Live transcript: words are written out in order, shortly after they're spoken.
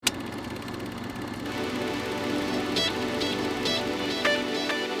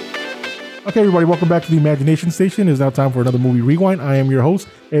Okay, everybody, welcome back to the Imagination Station. It's now time for another movie rewind. I am your host,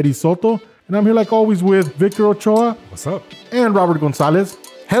 Eddie Soto, and I'm here like always with Victor Ochoa. What's up? And Robert Gonzalez.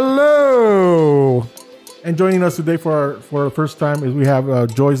 Hello. And joining us today for the first time is we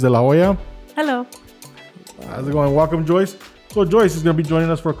have Joyce De La Hoya. Hello. How's it going? Welcome, Joyce. So Joyce is going to be joining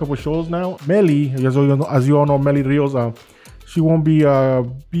us for a couple shows now. Meli, as you all know, Meli Rios, she won't be a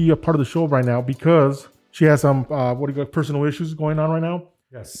part of the show right now because she has some personal issues going on right now.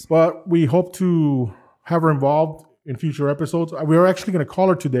 Yes. But we hope to have her involved in future episodes. We are actually going to call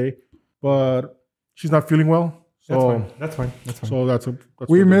her today, but she's not feeling well. So That's fine. So that's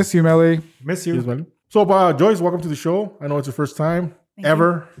We miss you, Melly. Miss you. Yes, Meli. So Joyce, welcome to the show. I know it's your first time Thank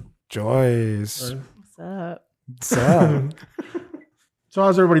ever. Joyce. What's up? What's up? So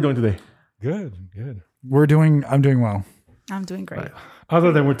how's everybody doing today? Good. I'm doing well. I'm doing great.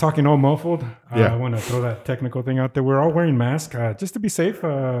 Other than we're talking all muffled, Yeah. I want to throw that technical thing out there. We're all wearing masks just to be safe.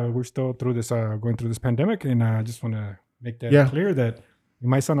 We're still going through this pandemic, and I just want to make that clear that we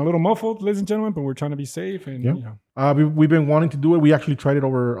might sound a little muffled, ladies and gentlemen, but we're trying to be safe. And Yeah. you know, We've been wanting to do it. We actually tried it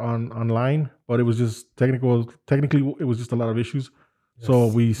over online, but it was just technically it was just a lot of issues. yes. So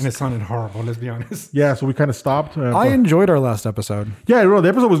and it sounded horrible. Let's be honest. so we kind of stopped. I enjoyed our last episode. the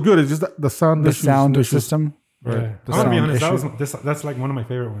episode was good. It's just the sound The issues, sound issues. system. Yeah. The I want to be sound honest. issue. That's like one of my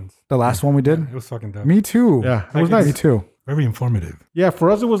favorite ones. The last one we did. It was fucking dope. Me too. Yeah, it was Like, nice. Me too. Very informative. Yeah, for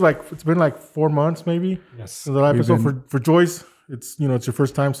us it was it's been like 4 months maybe. Yes. So the last We've episode for Joyce, it's it's your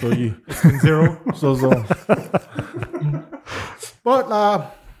first time, so you It's been zero. so. But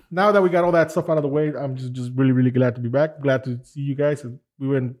now that we got all that stuff out of the way, I'm just really, really glad to be back. Glad to see you guys.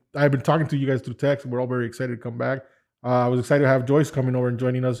 I've been talking to you guys through text, and we're all very excited to come back. I was excited to have Joyce coming over and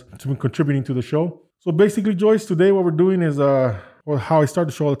joining us, to contributing to the show. So basically, Joyce, today what we're doing is how I start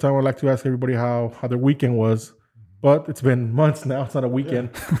the show all the time. I like to ask everybody how their weekend was, but it's been months now. It's not a weekend.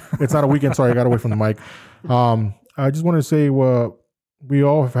 Yeah. It's not a weekend. Sorry, I got away from the mic. I just want to say, we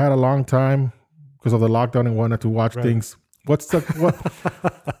all have had a long time because of the lockdown and whatnot to watch things. What?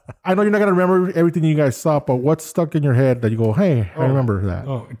 I know you're not gonna remember everything you guys saw, but what's stuck in your head that you go, "Hey, I remember that."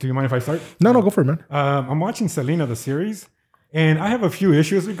 Oh, do you mind if I start? No, go for it, man. I'm watching Selena the series, and I have a few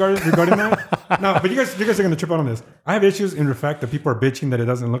issues regarding that. No, but you guys are gonna trip out on this. I have issues in the fact that people are bitching that it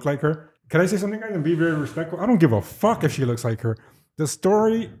doesn't look like her. Can I say something, guys, and be very respectful? I don't give a fuck if she looks like her. The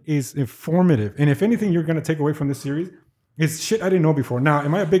story is informative, and if anything, you're gonna take away from this series, it's shit I didn't know before. Now,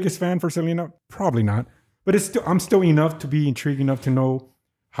 am I a biggest fan for Selena? Probably not, but I'm still enough to be intrigued enough to know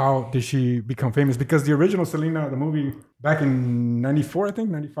how did she become famous? Because the original Selena, the movie back in 94, I think,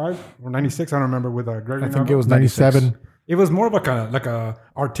 95 or 96, I don't remember, with Gregory I think Nava. it was 97. 97. It was more of like a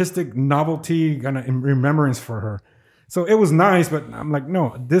artistic novelty kind of remembrance for her. So it was nice, but I'm like,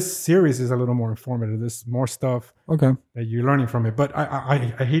 no, this series is a little more informative. There's more stuff Okay. that you're learning from it. But I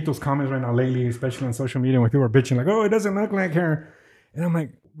hate those comments right now lately, especially on social media, when people are bitching like, oh, it doesn't look like her. And I'm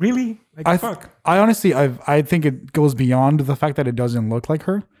like, really? Like, fuck. I honestly, I think it goes beyond the fact that it doesn't look like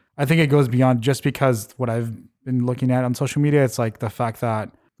her. I think it goes beyond just because what I've been looking at on social media. It's like the fact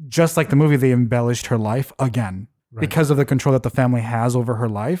that just like the movie, they embellished her life again because of the control that the family has over her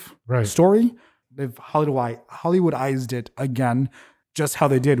life story. They've Hollywoodized it again, just how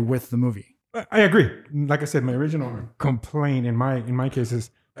they did with the movie. I agree. Like I said, my original complaint in my case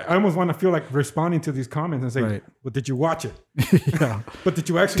is I almost want to feel like responding to these comments and say, well, did you watch it? Yeah. But did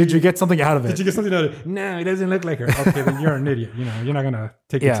you actually... Did you get something out of it? Did you get something out of it? No, it doesn't look like her. Okay, then you're an idiot. You're not going to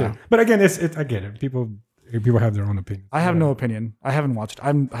take it serious. But again, I get it. People have their own opinion. I have no opinion. I haven't watched it. I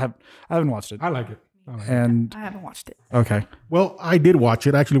haven't watched it. I like it. And I haven't watched it. okay. Well, I did watch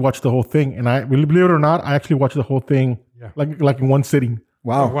it. I actually watched the whole thing, and I believe it or not, I actually watched the whole thing like in one sitting.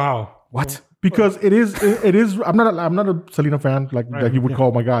 Wow. Oh, wow. What? Because it is. I'm not a Selena fan like you would call.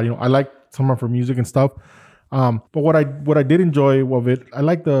 Oh my God, I like some of her music and stuff. But what I did enjoy of it, I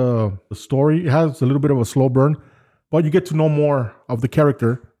like the story. It has a little bit of a slow burn, but you get to know more of the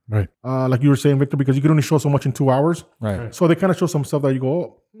character. Right. Like you were saying, Victor, because you can only show so much in 2 hours. Right. So they kind of show some stuff that you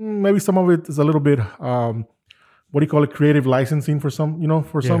go, maybe some of it is a little bit, what do you call it, creative licensing for some,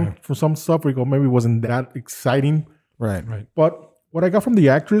 for some stuff where you go, maybe it wasn't that exciting. Right. But what I got from the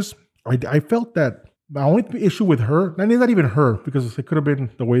actress, I felt that the only issue with her, and it's not even her, because it could have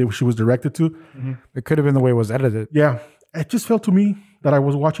been the way she was directed to. Mm-hmm. It could have been the way it was edited. Yeah. It just felt to me that I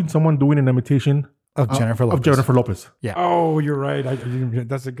was watching someone doing an imitation Of Jennifer Lopez. Yeah. Oh, you're right.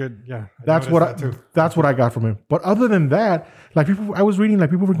 That's a good, That's what I got from him. But other than that, like I was reading, like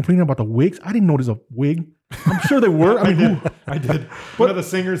people were complaining about the wigs. I didn't notice a wig. I'm sure they were. I did. One of the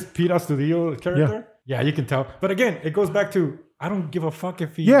singers, Pete Astudillo character. Yeah, you can tell. But again, it goes back to, I don't give a fuck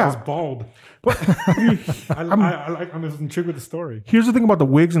if he Yeah. was bald. I'm just intrigued with the story. Here's the thing about the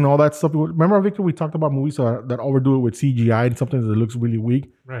wigs and all that stuff. Remember, Victor, we talked about movies that overdo it with CGI and something that looks really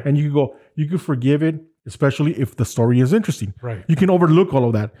weak. Right. And you could forgive it, especially if the story is interesting. Right. You can overlook all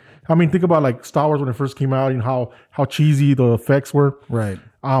of that. I mean, think about like Star Wars when it first came out and how cheesy the effects were. Right.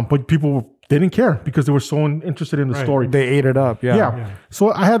 But people didn't care because they were so interested in the Right. story. They ate it up. Yeah. Yeah.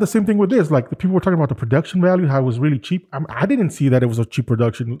 So I had the same thing with this. Like the people were talking about the production value, how it was really cheap. I didn't see that it was a cheap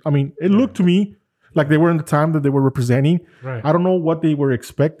production. I mean, it looked to me like they were in the time that they were representing. Right. I don't know what they were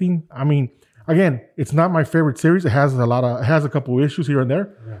expecting. I mean, again, it's not my favorite series. It has a couple of issues here and there.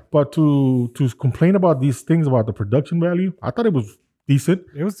 Yeah. But to complain about these things about the production value, I thought it was decent.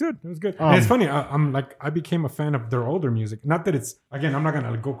 It was good. It was good. And it's funny. I became a fan of their older music. Not that it's, again, I'm not going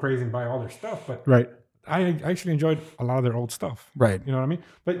to go crazy and buy all their stuff, but Right. I actually enjoyed a lot of their old stuff. Right. You know what I mean?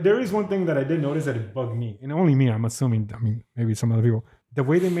 But there is one thing that I did notice that it bugged me, and only me, I'm assuming. I mean, maybe some other people. The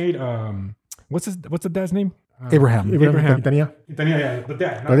way they made, what's the dad's name? Abraham. Abraham. Quintanilla. Yeah, the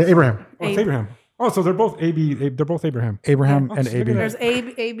dad. Abraham. Oh, it's Abraham. Oh, so they're both they're both Abraham. Abraham Yeah. and Oh, so look AB. at There's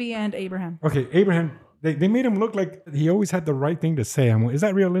AB and Abraham. Okay, Abraham. They made him look like he always had the right thing to say. Is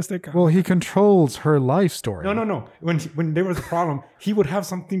that realistic? Well, he controls her life story. No. When there was a problem, he would have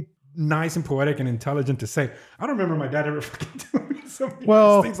something nice and poetic and intelligent to say. I don't remember my dad ever fucking doing some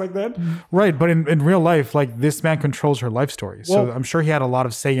things like that. Right, but in real life, like this man controls her life story. So Well- I'm sure he had a lot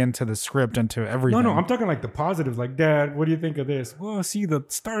of say into the script and to everything. No, I'm talking like the positives. Like, Dad, what do you think of this? Well, see, the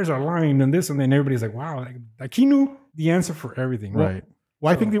stars are aligned and this, and then everybody's like, wow, like he knew the answer for everything. right.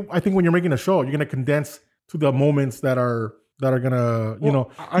 Well, I think when you're making a show, you're gonna condense to the moments that are gonna, you're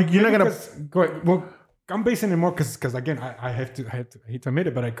not gonna. Go ahead. Well, I'm basing it more because again, I hate to admit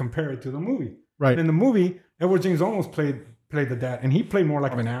it, but I compare it to the movie. Right. In the movie, Edward James almost played the dad, and he played more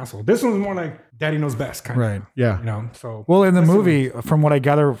like an asshole. This one's more like Daddy knows best, kind Right. of. Yeah. You know. So Well, in the that's movie, from what I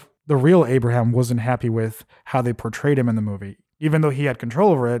gather, the real Abraham wasn't happy with how they portrayed him in the movie. Even though he had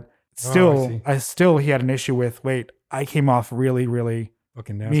control over it, still he had an issue with, wait, I came off really, really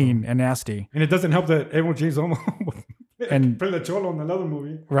fucking asshole. mean and nasty. And it doesn't help that Edward James almost And- played the cholo in another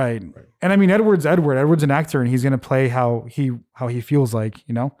movie. Right. And I mean, Edward's an actor and he's going to play how he feels like,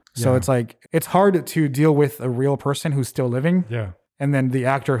 you know? So Yeah. it's like, it's hard to deal with a real person who's still living. Yeah. And then the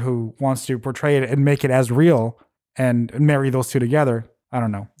actor who wants to portray it and make it as real and marry those two together. I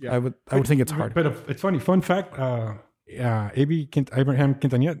don't know. Yeah. I would think it's hard. But it's funny. Fun fact: Abraham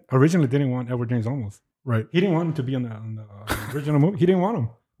Quintanilla originally didn't want Edward James Olmos. Right. He didn't want him to be on the original movie. He didn't want him.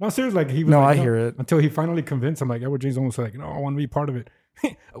 No, seriously. Like he was. No, like, I hear it. Until he finally convinced him. Like Edward James Olmos was like, no, I want to be part of it.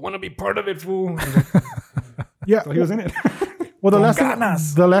 I want to be part of it, fool. So Yeah. he was in it. Well, the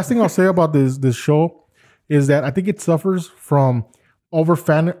last thing I'll say about this show is that I think it suffers from over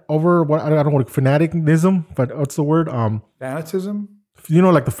what I don't know what fanaticism, but what's the word? Fanatism? You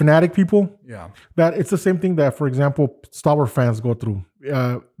know, like the fanatic people. Yeah. That it's the same thing that, for example, Star Wars fans go through.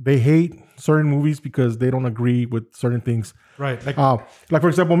 They hate certain movies because they don't agree with certain things. Right. Like Like for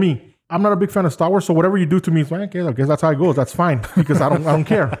example, me, I'm not a big fan of Star Wars, so whatever you do to me, it's like, okay, I guess that's how it goes. That's fine because I don't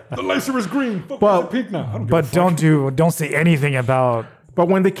care. the lightsaber is green. Fuck, But- why is it pink now. I don't give a But fuck. don't say anything about But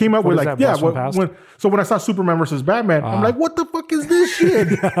when they came out What with is like, that, yeah, Blast from the Past? when I saw Superman versus Batman, I'm like, what the fuck is this shit?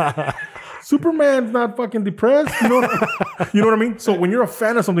 Superman's not fucking depressed, you know? You know what I mean? So when you're a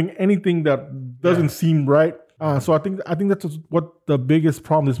fan of something, anything that doesn't seem right, so I think that's what the biggest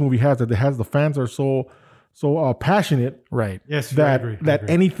problem this movie has, that it has the fans are so passionate right. Yes. I that agree. I that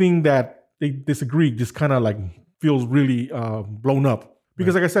agree. anything that they disagree just kind of like feels really blown up.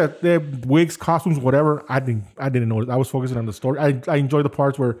 Because like I said, the wigs, costumes, whatever, I didn't notice. I was focusing on the story. I enjoyed the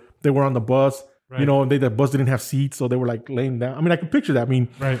parts where they were on the bus, you know, and the bus didn't have seats, so they were like laying down. I mean, I can picture that. I mean,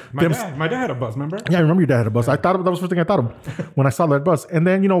 Right. My dad had a bus. Remember? yeah, I remember your dad had a bus. I thought that was the first thing I thought of when I saw that bus. And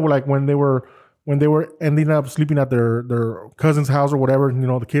then, you know, like when they were ending up sleeping at their cousin's house or whatever, you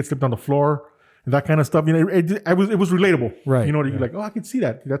know, the kids slept on the floor and that kind of stuff. You know, it was relatable, Right. You know, you're like, oh, I can see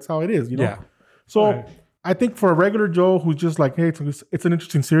that. That's how it is. You know. Yeah. So. Right. I think for a regular Joe who's just like, hey, it's an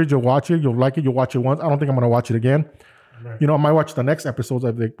interesting series. You'll watch it. You'll like it. You'll watch it once. I don't think I'm going to watch it again. Right. You know, I might watch the next episodes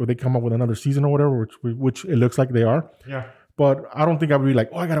where they come up with another season or whatever, which it looks like they are. Yeah. But I don't think I would be like,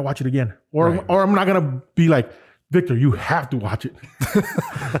 oh, I got to watch it again. Or I'm not going to be like, Victor, you have to watch it.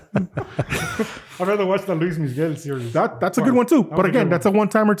 I'd rather watch the Luis Miguel series. That's a good one too. That But was a again, good that's a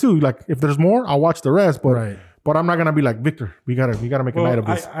one-timer too. Like if there's more, I'll watch the rest. But Right. but I'm not going to be like, Victor, we gotta make a night of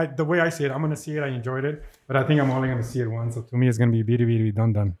this. The way I see it, I'm gonna see it. I enjoyed it, but I think I'm only gonna see it once. So to me, it's gonna be beady beady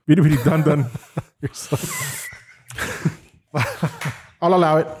done done. Bitty bitty done done. I'll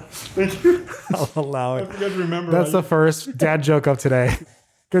allow it. I'll allow it. You guys remember? That's the first dad joke of today.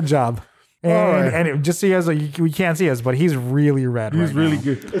 Good job. And, All right. just so you guys, we can't see us, but he's really red. He's right really now.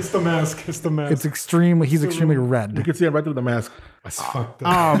 good. It's the mask. It's the mask. It's extremely. He's extremely You red. can see it right through the mask. That's fucked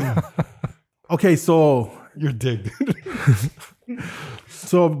up. Okay, so You're digged.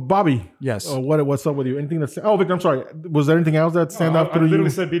 Bobby. Yes. What's up with you? Anything that's Victor, I'm sorry. Was there anything else that stand out I to you? literally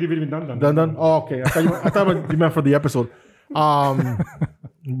said bitty bitty dun dun. Done. Oh, okay. I thought you meant for the episode.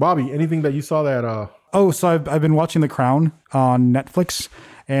 Bobby, anything that you saw that So I've been watching The Crown on Netflix,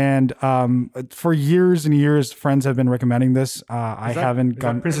 and for years and years, friends have been recommending this. I haven't Is that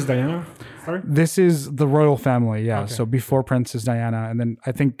gone. Princess Diana? Sorry. This is the royal family, yeah. So before Princess Diana, and then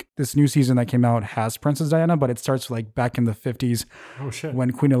I think this new season that came out has Princess Diana, but it starts like back in the 50s Oh shit.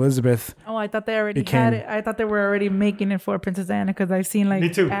 when Queen Elizabeth. Oh, I thought they already Became- had it. I thought they were already making it for Princess Diana because I've seen Me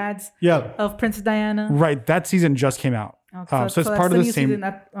like too. ads yeah. of Princess Diana. Right, that season just came out. Oh, so it's that's part of the new same.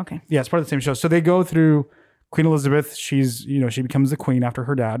 season okay. Yeah, it's part of the same show. So they go through Queen Elizabeth. She's she becomes the queen after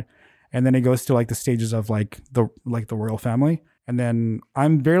her dad, and then it goes to like the stages of like the royal family. And then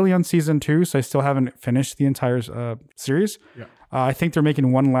I'm barely on season 2, so I still haven't finished the entire series. Yeah. I think they're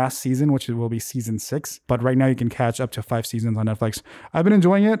making one last season, which will be season 6. But right now you can catch up to 5 seasons on Netflix. I've been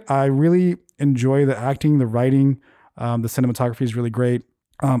enjoying it. I really enjoy the acting, the writing, the cinematography is really great.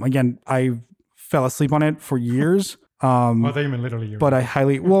 Again, I fell asleep on it for years. I thought you meant literally. But I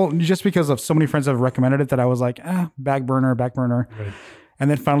just because of so many friends have recommended it that I was like, back burner. Right. And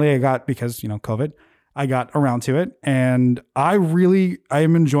then finally I got, because, COVID, I got around to it, and I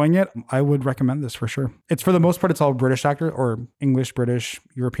am enjoying it. I would recommend this for sure. It's for the most part, it's all British actors or English, British,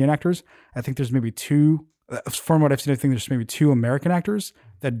 European actors. I think there's maybe 2, from what I've seen, I think there's maybe 2 American actors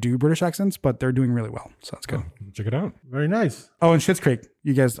that do British accents, but they're doing really well. So that's good. Check it out. Very nice. Oh, and Schitt's Creek.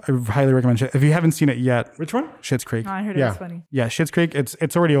 You guys, I highly recommend If you haven't seen it yet, Which one? Schitt's Creek. No, I heard it Yeah. was funny. Yeah, Schitt's Creek.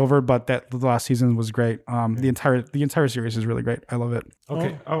 It's already over, but the last season was great. The entire series is really great. I love it.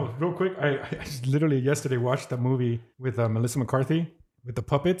 Okay. Oh, real quick. I literally yesterday watched that movie with Melissa McCarthy with the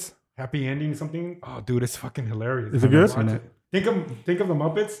puppets. Happy ending something. Oh, dude, it's fucking hilarious. Is it good? Watch it. Think of the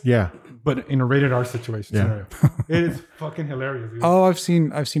Muppets, Yeah. but in a rated R situation Yeah. scenario. It is fucking hilarious. Dude. Oh, I've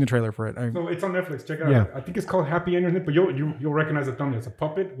seen a trailer for it. So it's on Netflix. Check it out. Yeah. I think it's called Happy Ending, but you'll recognize the thumbnail. It's a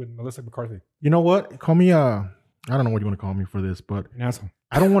puppet with Melissa McCarthy. You know what? Call me I don't know what you want to call me for this, but An asshole.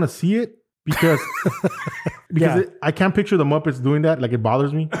 I don't want to see it because Yeah. I can't picture the Muppets doing that. Like, it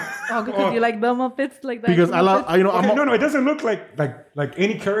bothers me Oh, because you like the Muppets like that. because I love Okay, I'm no, it doesn't look like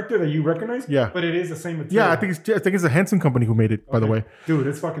any character that you recognize. Yeah. But it is the same material. yeah. I think it's the Henson Company who made it. By the way, Dude,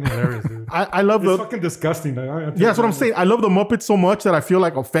 it's fucking hilarious, dude. I love It's the fucking disgusting. yeah. That's what I'm saying. I love the Muppets so much that I feel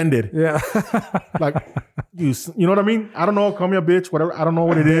like offended. Yeah. Like you know what I mean? I don't know. Call me a bitch, whatever. I don't know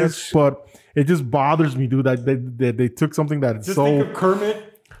what it is, but it just bothers me, dude. That they took something that's Just so. think of Kermit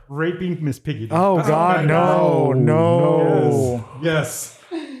raping Miss Piggy. Dude. Oh That's how God, bad it no, is. no. Yes.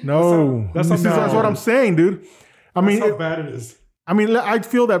 No, That's how that's what I'm saying, dude. I mean, That's how bad it is. I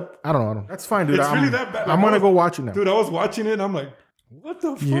feel that I don't know. That's fine, dude. It's I'm, really that bad. I'm gonna go watch it now. Dude, I was watching it and I'm like, what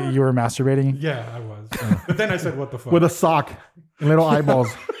the fuck? You were masturbating. Yeah, I was. But then I said, what the fuck? With a sock and little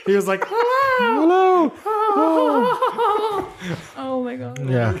eyeballs. He was like, Hello. Oh my god.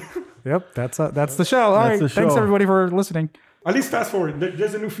 Yeah. Yep, that's the show. All right, the thanks show. everybody for listening. at least fast forward.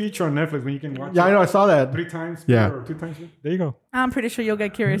 There's a new feature on Netflix when you can watch Yeah, it I know. I saw that. 3 times Yeah. or 2 times. There you go. I'm pretty sure you'll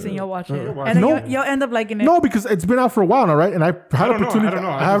get curious and you'll watch it. watch And then it. you'll end up liking it. No, because it's been out for a while now, right? And I had don't know. opportunity. I don't know.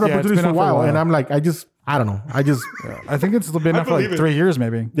 I have Yeah, it's opportunities been for a out for a while, while. and I'm like, I don't know. I think it's been up for like believe it. 3 years,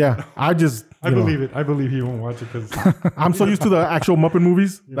 maybe. Yeah, I just. I you know, believe it. I believe he won't watch it because I'm so used to the actual Muppet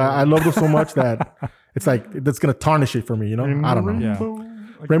movies that I love them so much that it's like that's gonna tarnish it for me. You know, I don't know. Yeah.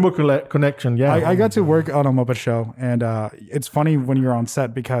 Rainbow Connection. Yeah, I got to work on a Muppet show, and it's funny when you're on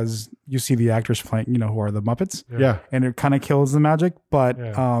set because you see the actors playing, who are the Muppets, yeah. and it kind of kills the magic. But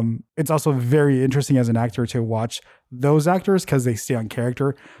Yeah. it's also very interesting as an actor to watch those actors because they stay on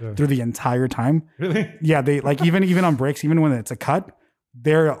character through the entire time. really. Yeah, they like even on breaks, even when it's a cut,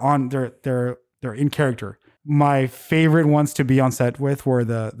 they're in character. My favorite ones to be on set with were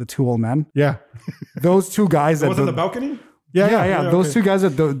the 2 old men. Yeah. Those 2 guys that Was it the balcony? yeah. Those okay. 2 guys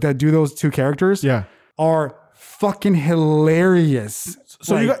that do those 2 characters Yeah. are fucking hilarious.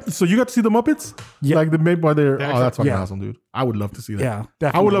 So Like, you got to see the Muppets? Yeah. Like the made by their. Oh, that's fucking Yeah. awesome, dude. I would love to see that. yeah, I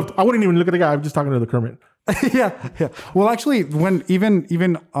would definitely. love. I wouldn't even look at the guy. I'm just talking to the Kermit. yeah. Well, actually, when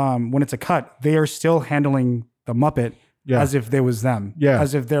even when it's a cut, they are still handling the Muppet Yeah. as if they was them. Yeah.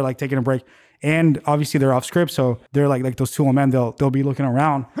 As if they're like taking a break. And obviously they're off script, so they're like those 2 old men. They'll be looking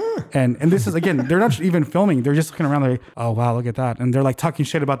around, and this is again, they're not even filming. They're just looking around. They're like, oh wow, look at that, and they're like talking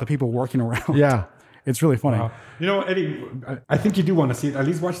shit about the people working around. Yeah. It's really funny. You know, Eddie, I think you do want to see it. At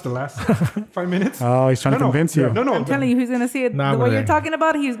least watch the last 5 minutes. Oh, he's trying to convince you. No, I'm telling you, he's gonna see it. Nah, The way but- you're talking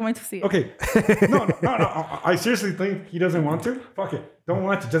about it, he's going to see it. Okay. No. I seriously think he doesn't want to. Fuck it. Don't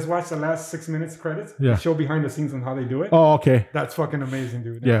watch it. Just watch the last 6 minutes credits. Yeah. The show behind the scenes and how they do it. Oh, okay. That's fucking amazing,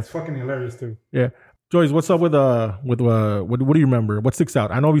 dude. Yeah. It's fucking hilarious too. Yeah. Joyce, what's up with what do you remember? What sticks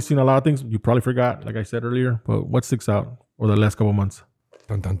out? I know we've seen a lot of things. You probably forgot, like I said earlier, but what sticks out over the last couple of months?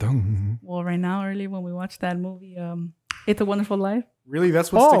 Dun dun dun. Well, right now, earlier when we watched that movie, It's a Wonderful Life. Really?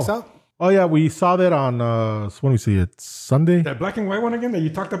 That's what sticks out? Oh yeah, we saw that on when we see it Sunday. That black and white one again that you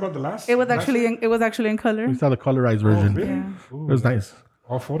talked about the last. It was last actually week? in, it was actually in color. We saw the colorized version. Really? Yeah. Ooh, It was nice.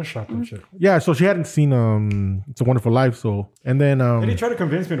 All Photoshop and shit. Yeah, so she hadn't seen It's a Wonderful Life, so and then He tried to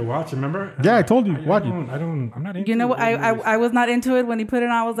convince me to watch. Remember? yeah, I told you watch it. I'm not into. You know what? old movies. I was not into it when he put it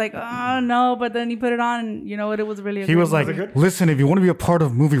on. I was like, oh no, but then he put it on, and you know what? It was really. A He good was like, movie. it good? listen, if you want to be a part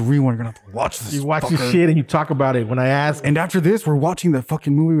of Movie Rewind, you're going to have to watch this. You watch this fucker. shit and you talk about it. When I ask, And after this, we're watching the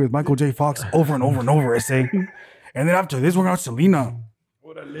fucking movie with Michael J. Fox over and over and over, I say. And then after this, we're going to watch Selena.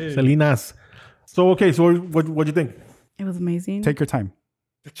 Salinas. So okay, so what'd you think? It was amazing. Take your time.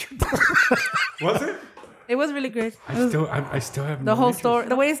 Was it? It was really good. I still have The whole story,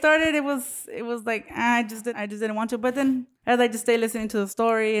 the way it started, it was like I just didn't want to. But then as I just stayed listening to the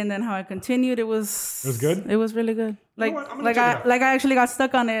story and then how it continued, it was good? It was really good. Like what? I'm gonna check it out. I actually got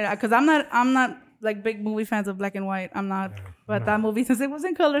stuck on it because I'm not like big movie fans of black and white. I'm not. But that movie, since it was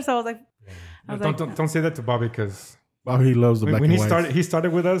in color, so I was like, Don't say that to Bobby because Oh, he loves the black when and he white.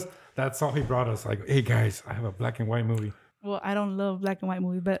 started with us. That's all he brought us. Like, hey guys, I have a black and white movie. well, I don't love black and white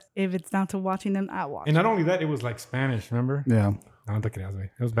movies, but if it's down to watching them, I watch. And not only that, it was like Spanish. Remember? Yeah. No, te creas, güey.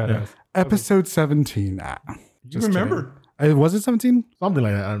 It was badass. Episode 17. You remember? Was it 17? Something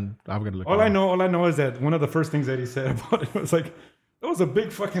like that. I'm gonna look. All it I up. know is that one of the first things that he said about it was like, that was a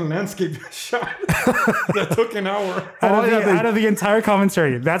big fucking landscape shot that took an hour. Out of the entire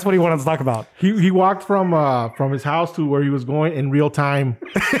commentary, that's what he wanted to talk about. He walked from his house to where he was going in real time.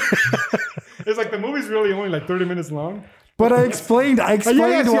 It's like the movie's really only like 30 minutes long. But I explained Yeah,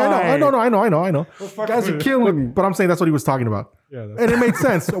 why. I know. Fuck Guys are with it. killing me. But I'm saying that's what he was talking about. Yeah, that's- And it made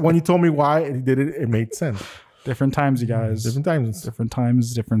sense. When you told me why he did it, it made sense. Different times, you guys. Different times. Different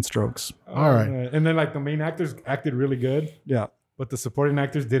times, different strokes. All right. And then like the main actors acted really good, Yeah. but the supporting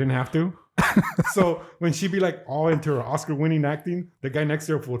actors didn't have to. So when she'd be like all into her Oscar-winning acting, the guy next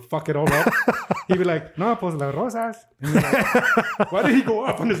to her would fuck it all up. He'd be like, "No, pues las rosas." And you're like, why did he go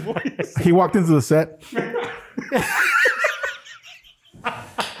up on his voice? He walked into the set.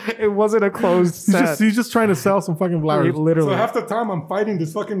 It wasn't a closed set. He's just trying to sell some fucking flowers. So Literally. half the time I'm fighting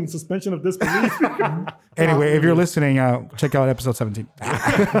this fucking suspension of disbelief. Anyway, if you're listening, check out episode 17.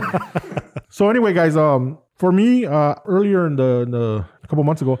 So anyway, guys, for me, earlier in the a couple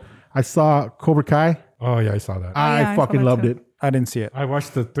months ago, I saw Cobra Kai. Oh yeah, I saw that. yeah, I I saw fucking that loved too. it. I didn't see it. I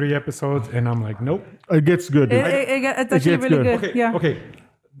watched the 3 episodes and I'm like, nope. It gets good. Dude. It's actually gets really good. good. Okay, Yeah. okay.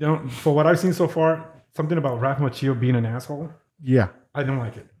 For what I've seen so far, something about Ralph Macchio being an asshole, Yeah. I don't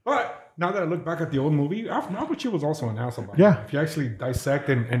like it. But now that I look back at the old movie, Ralph Macchio was also an asshole. by the Yeah. way. If you actually dissect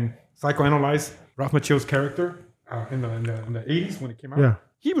and psychoanalyze Ralph Macchio's character in the 80s when it came out, Yeah.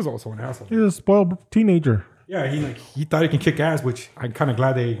 he was also an asshole. He's a spoiled teenager. Yeah, he thought he can kick ass, which I'm kind of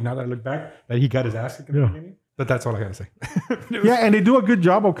glad now that I look back, that he got his ass kicked in the Yeah. beginning. But that's all I gotta say. Yeah, and they do a good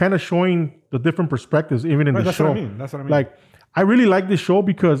job of kind of showing the different perspectives, even in the That's show. what I mean. That's what I mean. Like, I really like this show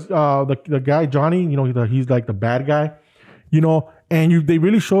because the guy Johnny, you know, he's like the bad guy, you know, and they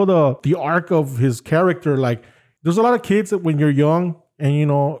really show the arc of his character. Like, there's a lot of kids that when you're young and you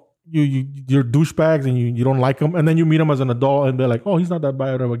know you're douchebags and you don't like them, and then you meet them as an adult and they're like, oh, he's not that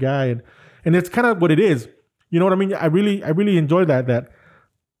bad of a guy, and it's kind of what it is. You know what I mean? I really enjoy that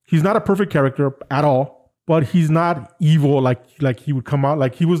he's not a perfect character at all. But he's not evil like he would come out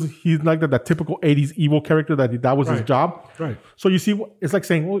like he's like that typical 80s evil character that was his Right. job. Right. So you see, it's like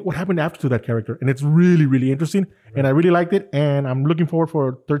saying, what happened after to that character? And it's really, really interesting. And I really liked it. And I'm looking forward for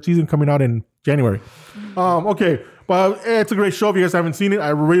a 3rd season coming out in January. Okay. But it's a great show. If you guys haven't seen it, I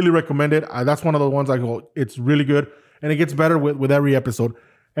really recommend it. That's one of the ones I go, it's really good. And it gets better with every episode.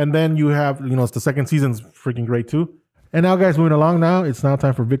 And then you have, you know, it's the 2nd season's freaking great too. And now, guys, moving along now, it's now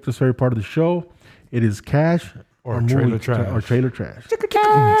time for Victor's favorite part of the show. It is cash Or movie trailer trash. or trailer trash.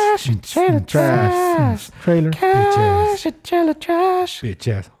 Cash, trailer Trash. Trailer. Cash, trailer trash. Bitch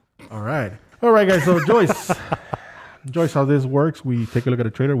ass. All right, guys. So Joyce, how this works? We take a look at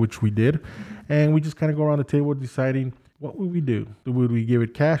a trailer, which we did, and we just kind of go around the table deciding what would we do. Would we give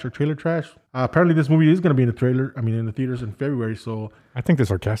it cash or trailer trash? Apparently, this movie is going to be in the theaters in February. So I think they're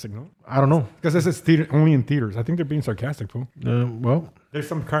sarcastic, no? I don't know. Because this is only in theaters. I think they're being sarcastic, fool. Well, There's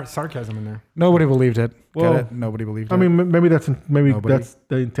some sarcasm in there. Nobody believed it. Well, Get it? Nobody believed it. I mean, maybe that's Nobody.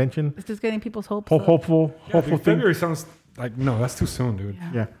 the intention. It's just getting people's hopes up. Hopeful Dude, thing. February sounds like no, that's too soon, dude.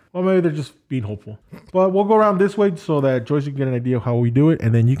 Yeah. Well, maybe they're just being hopeful. But we'll go around this way so that Joyce can get an idea of how we do it,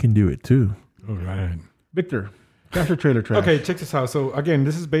 and then you can do it too. All right. Victor, cash or trailer trash? Okay, check this out. So again,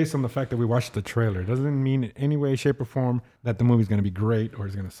 this is based on the fact that we watched the trailer. It doesn't mean in any way, shape, or form that the movie's going to be great or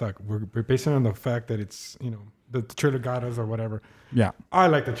it's going to suck. We're basing it on the fact that it's, the trailer got us or whatever. yeah. I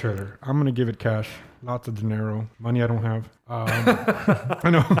like the trailer. I'm going to give it cash. Lots of dinero. Money I don't have. I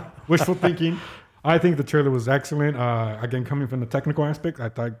know. Wishful thinking. I think the trailer was excellent. Again, coming from the technical aspect, I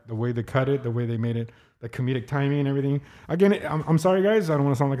thought the way they cut it, the way they made it, the comedic timing and everything. Again, I'm sorry, guys. I don't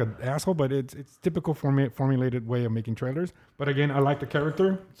want to sound like an asshole, but it's typical formulated way of making trailers. But again, I like the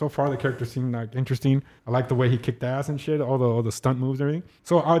character. So far, the character seemed like interesting. I like the way he kicked ass and shit, all the stunt moves and everything.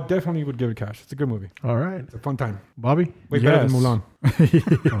 So I definitely would give it cash. It's a good movie. All right. It's a fun time. Bobby? Way better than Yes.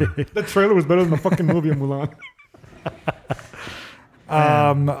 Mulan. The trailer was better than the fucking movie of Mulan.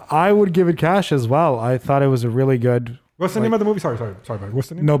 I would give it cash as well. I thought it was a really good. What's the name of the movie? Sorry, buddy. What's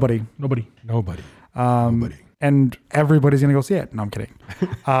the name? Nobody. Nobody. Nobody. And everybody's gonna go see it. No, I'm kidding.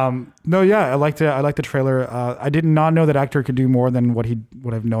 No, yeah, I liked it. I liked the trailer. I did not know that actor could do more than what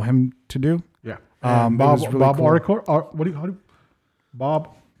I've known him to do. Yeah. It Bob was really Bob cool. Arcor. What do you? Bob.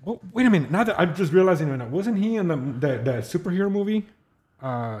 Well, wait a minute. Now that I'm just realizing right now, wasn't he in that superhero movie?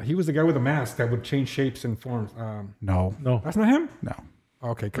 He was the guy with the mask that would change shapes and forms. No, No. That's not him? no.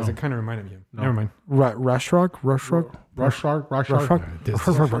 Okay, because it kind of reminded me of him. Never mind. Rushrock.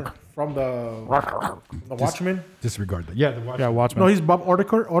 Disregard From the Watchmen. that. Yeah, the Watchmen. Yeah, Watchmen. No, he's Bob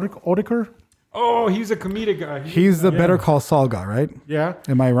Odeker. Oh, he's a comedic guy. He's the Better Call Saul guy, right? Yeah.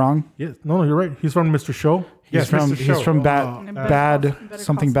 Am I wrong? Yes. No, you're right. He's from Mr. Show. Yes, He's from Mr. Show. he's from Better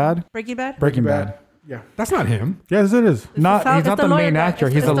something Call Saul. bad. Breaking Bad. Breaking Bad. Yeah. That's not him. Yes, it is. Not It's he's not the lawyer main guy. actor.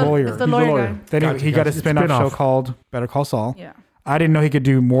 It's He's the lawyer. It's the He's the lawyer lawyer. guy. Then Gotcha, he got a gotcha. spin-off show Spin-off. called Better Call Saul. Yeah. I didn't know he could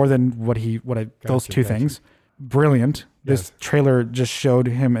do more than those two gotcha. things. Brilliant. This Yes. trailer just showed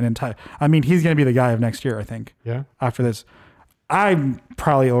him an entire. I mean, he's going to be the guy of next year, I think. Yeah. After this, I'm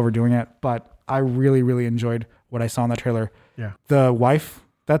probably overdoing it, but I really, really enjoyed what I saw in that trailer. Yeah. The wife,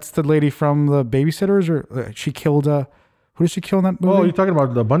 that's the lady from the Babysitters, or she killed. Who did she kill in that movie? Oh, you're talking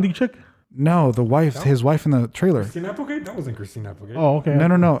about the Bundy chick? No, the wife, his wife in the trailer. Christine Applegate? That wasn't Christine Applegate. Oh, okay.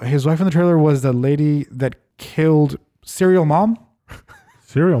 No. His wife in the trailer was the lady that killed Serial Mom.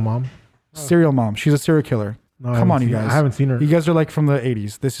 Serial Mom. Serial Mom. She's a serial killer. No, I Come haven't on, you seen- guys. I haven't seen her. You guys are like from the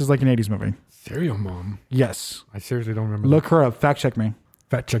 80s. This is like an 80s movie. Serial Mom. Yes. I seriously don't remember. Look her up. Fact check me.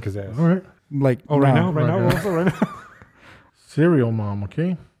 Fat check his ass. All right. Like, Oh, right no. now? Right now? Right now. Also right now? Serial Mom.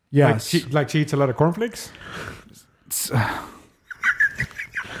 Okay. Yes. She eats a lot of cornflakes?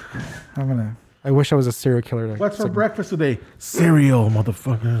 I wish I was a serial killer. What's for breakfast today? Cereal,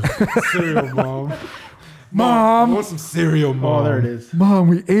 motherfuckers. Cereal, Mom. I Mom, want some cereal, Mom. Oh, there it is. Mom,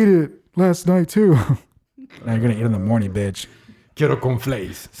 we ate it last night too. Now you're gonna eat in the morning, bitch. Quiero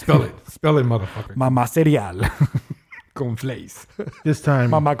conflays. Spell it. Spell it, motherfucker. Mama cereal. Conflays. This time.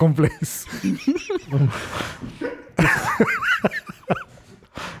 Mama complex.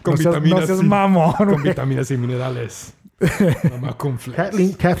 Con No seas vitaminas, mamón, con güey. vitaminas y minerales. Mama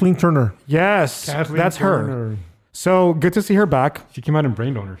conflays. Kathleen Turner. Yes, Kathleen that's her. Turner. So good to see her back. She came out in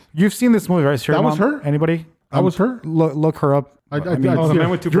Brain Donors. You've seen this movie, right? Serial That was Mom? her? Anybody? That was her? Look her up. I Oh, the man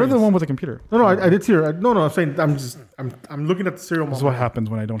with 2 You're brains. the one with the computer. No, I did see her. No, I'm saying I'm looking at the Serial Mom. This is what happens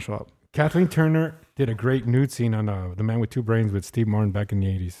when I don't show up. Kathleen Turner did a great nude scene on The Man with 2 Brains with Steve Martin back in the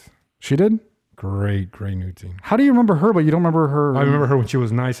 80s. She did? Great nude scene. How do you remember her, but you don't remember her? I remember her when she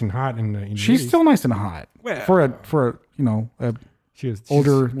was nice and hot in the She's 80s. still nice and hot Well, for a a she was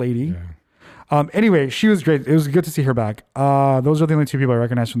older lady. Yeah. Anyway, she was great. It was good to see her back. Those are the only two people I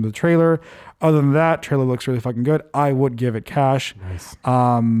recognize from the trailer. Other than that, trailer looks really fucking good. I would give it cash. Nice.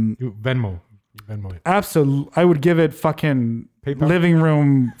 Um, Venmo it. absolutely, I would give it fucking PayPal? living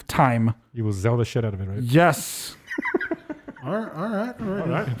room time. You will sell the shit out of it, right? Yes, All right. All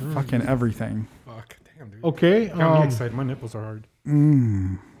right. fucking everything. Fuck. Damn, dude. Okay. Got me excited. My nipples are hard.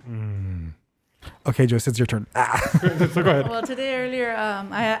 Okay, Joyce, it's your turn. So go ahead. Well, today earlier,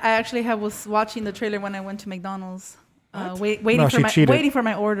 I actually was watching the trailer when I went to McDonald's, waiting No, for she my cheated. waiting for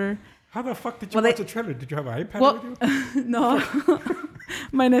my order. How the fuck did you Well, watch they- the trailer? Did you have an iPad Well, with you? no,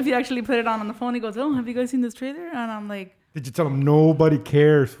 my nephew actually put it on the phone. He goes, "Oh, have you guys seen this trailer?" And I'm like, Did you tell them nobody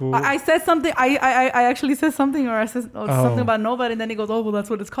cares, fool? I said something. I actually said something, or I said something Oh. about nobody, and then he goes, "Oh, well, that's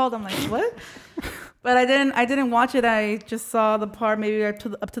what it's called." I'm like, "What?" But I didn't watch it. I just saw the part maybe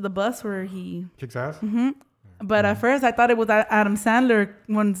up to the bus where he. Kicks ass? But at first, I thought it was Adam Sandler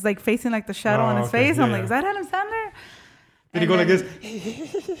when it's like facing like the shadow Oh, on his okay. face. I'm Yeah, like, yeah. "Is that Adam Sandler?" Did he go like this?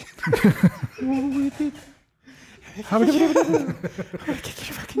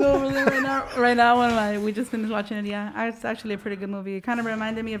 No, really, right now, when we just finished watching it, yeah, it's actually a pretty good movie. It kind of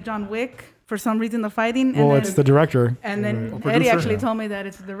reminded me of John Wick for some reason, the fighting. Well, it's the director. And then producer? Eddie actually told me that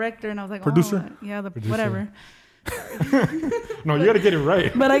it's the director, and I was like, Producer? oh, yeah, whatever. No, you got to get it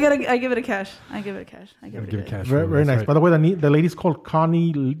right. But I give it a cash. I give it a cash. I give it a cash. Very, very nice. Right. By the way, the lady's called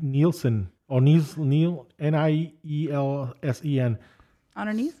Connie Nielsen. Or Neil Nielsen. On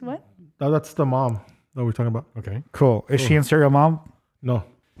her knees? What? That's the mom that we're talking about. Okay. Cool. Is she in Serial Mom? No.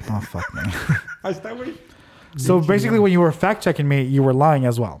 Oh, fuck me. I that way. So basically, when you were fact checking me, you were lying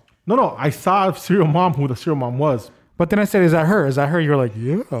as well. No. I saw Serial Mom, who the Serial Mom was. But then I said, "Is that her? Is that her?" You're like,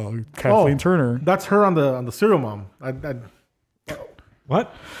 "Yeah, Kathleen Turner." That's her on the Serial Mom.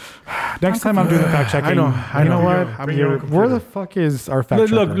 What? Next time I'm doing the fact checking. I know. You know what? Bring I'm your here. own Where computer. the fuck is our fact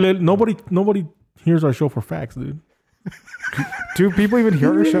checker? Look, nobody hears our show for facts, dude. Do people even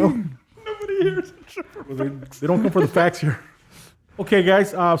hear our show? Nobody hears it. They don't come for the facts here. Okay, guys.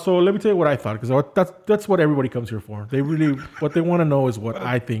 So let me tell you what I thought, because that's what everybody comes here for. They really what they want to know is what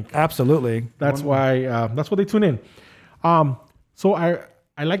I think. Absolutely. That's why. That's why they tune in. So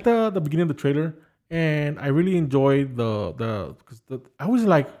I like the beginning of the trailer, and I really enjoyed because I always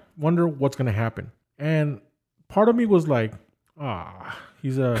wonder what's gonna happen, and part of me was like, he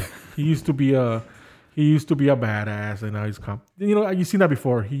used to be a badass, and now he's you've seen that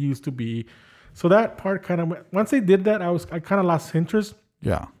before. He used to be. So that part kind of, once they did that, I kind of lost interest,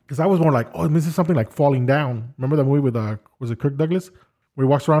 Yeah. because I was more like, oh, this is something like Falling Down. Remember that movie with was it Kirk Douglas, where he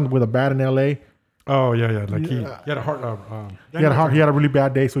walks around with a bat in L.A. Oh yeah. Like he had a heart. He had a really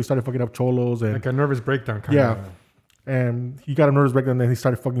bad day, so he started fucking up cholos and like a nervous breakdown kind yeah, of. and he got a nervous breakdown, and then he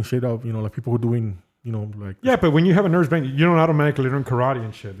started fucking shit up. Like people who are doing, like Yeah, but when you have a nervous breakdown, you don't automatically learn karate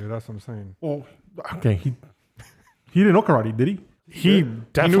and shit, dude. That's what I'm saying. well, okay, he didn't know karate, did he? He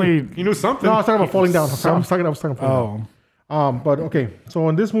definitely. He knew something. No, I was talking about Falling Down. I was talking Falling Down. Oh. But okay, so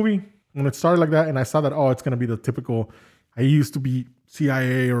in this movie, when it started like that, and I saw that, it's gonna be the typical. He used to be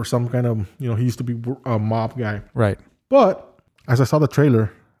CIA or some kind of, he used to be a mob guy. Right. But as I saw the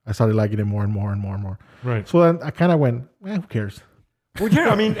trailer, I started liking it more and more and more and more. Right. So then I kind of went, who cares? Well, yeah.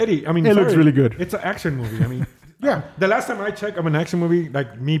 I mean, Eddie. I mean, It looks really good. It's an action movie. I mean, Yeah. the last time I checked of an action movie,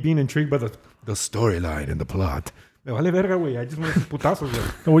 like me being intrigued by the storyline and the plot. Me vale verga, güey. I just want to see putazos,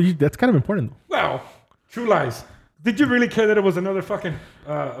 güey. Well, that's kind of important, though. Well, True Lies. Did you really care that it was another fucking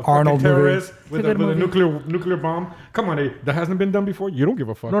Arnold terrorist with a It's a good nuclear bomb? Come on, Eddie. That hasn't been done before. You don't give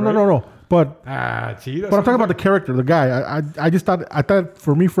a fuck. No. right? But See, I'm talking about the character, the guy. I just thought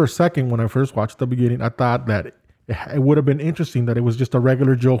for me for a second when I first watched the beginning, I thought that it would have been interesting that it was just a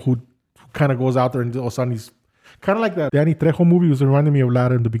regular Joe who kind of goes out there and all of a sudden he's kind of like that Danny Trejo movie was reminding me of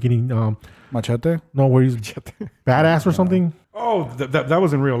that in the beginning. Machete? No, where he's badass or something. Oh, that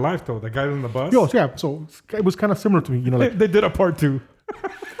was in real life though. The guy on the bus. Yeah. So it was kind of similar to me, like They did a part 2.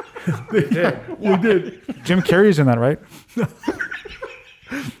 we did. Jim Carrey's in that, right?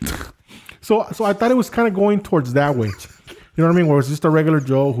 So I thought it was kind of going towards that way. You know what I mean? Where it's just a regular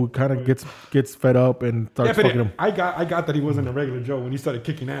Joe who kind of gets fed up and starts fucking him. I got that he wasn't a regular Joe when he started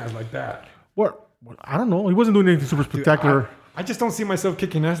kicking ass like that. What? I don't know. He wasn't doing anything super spectacular. I just don't see myself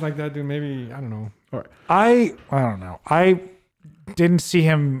kicking ass like that, dude. Maybe I don't know. All right. I don't know. I didn't see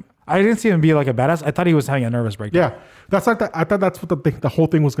him be like a badass. I thought he was having a nervous breakdown. Yeah, I thought that's what the whole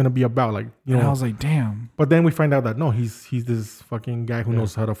thing was gonna be about. Like, And I was like, damn. But then we find out that no, he's this fucking guy who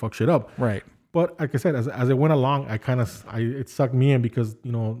knows how to fuck shit up. Right. But like I said, as it went along, it sucked me in because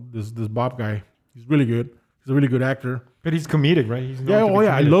this Bob guy, he's really good. He's a really good actor. But he's comedic, right? He's Yeah. known to Oh be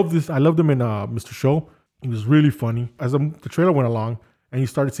yeah. I comedic. loved him in Mr. Show. He was really funny. As the trailer went along, and you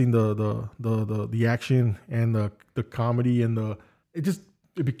started seeing the action and the comedy and it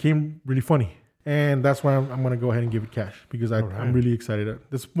became really funny. And that's why I'm gonna go ahead and give it cash because I'm really excited.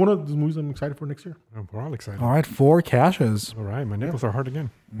 This one of the movies I'm excited for next year. Oh, we're all excited. All right, 4 cashes. All right, my nipples are hard again.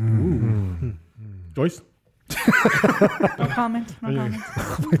 Joyce. No comment. Oh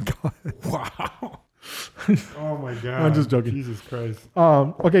my god. Wow. Oh my god. I'm just joking. Jesus Christ.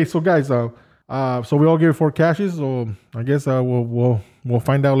 Okay, so guys, so we all gave it 4 cashes. So I guess we'll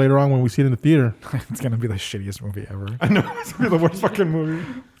find out later on when we see it in the theater. It's gonna be the shittiest movie ever. I know it's gonna be the worst fucking movie.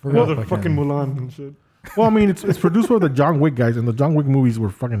 real The fucking- fucking Mulan and shit. Well, I mean, it's produced by the John Wick guys, and the John Wick movies were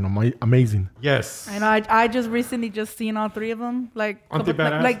fucking amazing. Yes. I know. I just recently just seen all 3 of them. Aren't they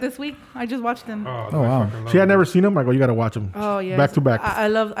badass? Like this week, I just watched them. Oh, wow. I fucking love See, I it. never seen them. I go, you gotta watch them. Oh yeah, Back to back. I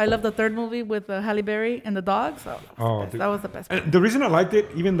love the 3rd movie with Halle Berry and the dogs. Oh, dude. That was the best. Part. And the reason I liked it,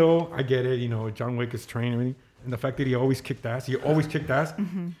 even though I get it, John Wick is trained and everything, and the fact that he always kicked ass,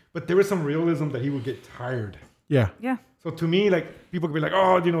 but there was some realism that he would get tired. Yeah. Yeah. So to me, like people could be like,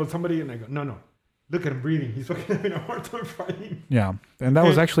 oh, you know, somebody, and I go, no. Look at him breathing. He's fucking having a hard time fighting. Yeah, and that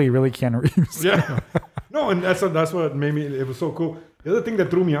was actually really Keanu Reeves. Yeah. No, and that's what made me. It was so cool. The other thing that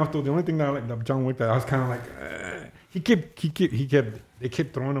threw me off, though, the only thing that I like of John Wick that I was kind of like, they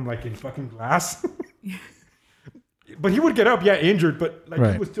kept throwing him like in fucking glass. But he would get up, injured, but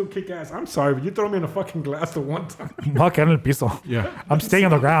like he would still kick ass. I'm sorry, but you throw me in a fucking glass the one time. Fuck, en el piso. Yeah. I'm staying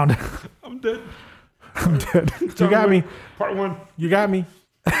on the ground. I'm dead. I'm dead. You got me. Part 1. You got me.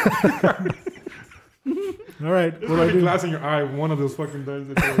 All right. There's What do I like a do? glass in your eye. One of those fucking days.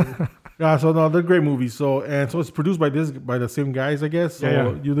 Yeah, so no, they're great movies. So it's produced by the same guys, I guess. So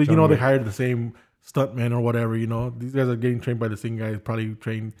Yeah. you John know they Wick. hired the same stuntmen or whatever. You know, these guys are getting trained by the same guys. Probably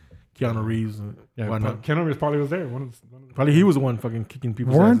trained Keanu Reeves and whatnot. Keanu Reeves probably was there. Probably he was the one fucking kicking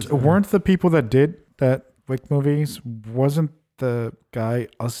people's asses. Weren't the people that did that Wick movies? Wasn't the guy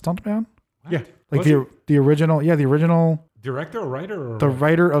a stuntman? Yeah. Like Was the original. Director or writer? Or The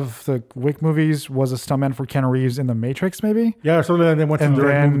writer of the Wick movies was a stuntman for Keanu Reeves in The Matrix, maybe. Yeah, or something. And then went to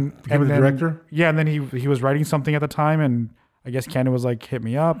became the director. Yeah, and then he was writing something at the time, and I guess Keanu was like, "Hit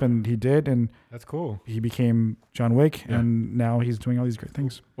me up," and he did, and That's cool. he became John Wick, Yeah. and now he's doing all these great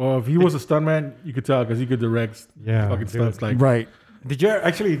things. Well, if he was a stuntman, you could tell because he could direct fucking stunts like. Right. Did you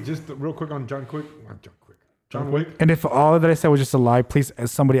actually just real quick on John Wick? And if all that I said was just a lie, please,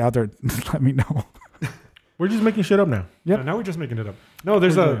 as somebody out there, let me know. We're just making shit up now. Yep. No, now we're just making it up. No,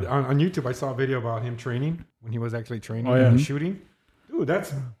 there's on YouTube. I saw a video about him training when he was actually training and shooting. Dude,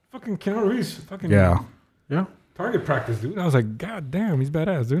 that's fucking Keanu Reeves. Fucking Yeah. Yeah. target practice, dude. I was like, God damn, he's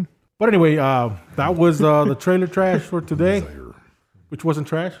badass, dude. But anyway, that was the trailer trash for today, which wasn't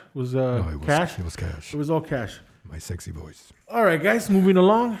trash. It was cash. It was cash. It was all cash. My sexy voice. All right, guys, moving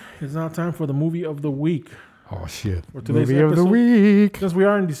along. It's now time for the movie of the week. Oh shit. For today's Movie of the episode. week. Because we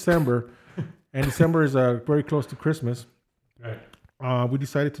are in December, and December is very close to Christmas. Right. We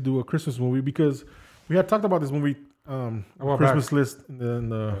decided to do a Christmas movie because we had talked about this movie while Christmas back. list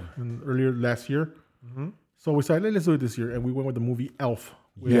in earlier last year. Mm-hmm. So we decided let's do it this year, and we went with the movie Elf.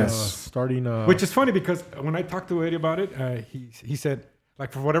 With, Yes. starting. Which is funny because when I talked to Eddie about it, he said,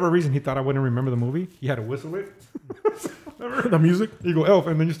 like, for whatever reason, he thought I wouldn't remember the movie. He had to whistle it. the music. You go, Elf,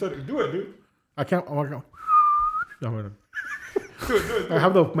 and then you started, do it, dude. I can't. Oh, I can't. I'm gonna- Do it. I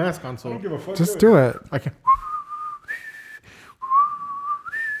have the mask on, I so don't give a fuck. Just do it. I can't.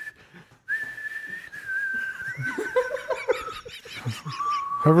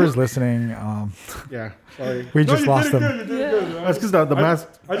 Whoever's listening, Yeah, sorry. we No, just you lost did it them. good. You did it good. That's because the mask.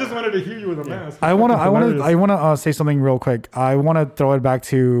 I just wanted to hear you with a mask. I want hilarious. to say something real quick. I want to throw it back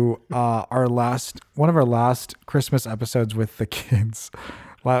to one of our last Christmas episodes with the kids.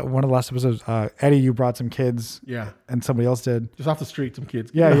 One of the last episodes, Eddie, you brought some kids, Yeah, and somebody else did. just off the street, some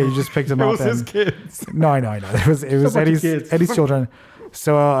kids. Yeah, you just picked them It up. was his And, kids. no, I know. It was bunch of Eddie's kids. children.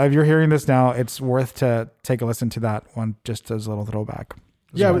 So if you're hearing this now, it's worth to take a listen to that one just as a little throwback.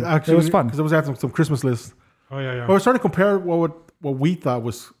 Yeah, fun. but actually, it was fun. because I was at some Christmas lists. Oh, yeah. But we started to compare what we thought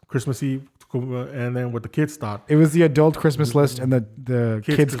was Christmassy, and then what the kids thought. It was the adult Christmas list and the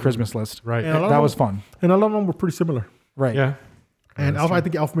Kids' kids' Christmas. Christmas list. Right. And a lot That of was them- fun. And a lot of them were pretty similar. Right. Yeah. And that's Alf, true. I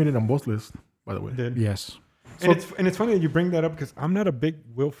think Alf made it on both lists, by the way. Did. Yes. And it's funny that you bring that up because I'm not a big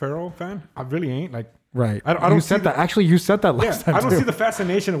Will Ferrell fan. I really ain't. Like, Right. I don't you see said that. Actually, you said that yeah, last time I don't too. see the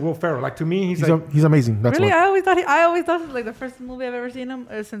fascination of Will Ferrell. Like, to me, he's He's, like, he's amazing. That's Really, what. I always thought it was like the first movie I've ever seen him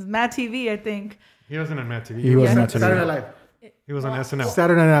since Mad TV, I think. he wasn't on Mad TV. He wasn't Yeah. on TV. Saturday Night Live. He was on SNL.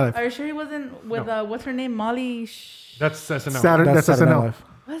 Saturday Night Live. Are you sure he wasn't with what's her name, Molly? That's SNL. That's Saturday Night SNL. Live.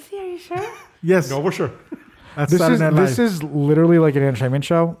 Was he? Are you sure? Yes, No, we're sure. that's This Saturday Night Live. this is literally like an entertainment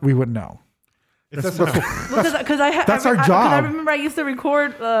show. We wouldn't know. It's That's- SNL. Because That's our I job. remember I used to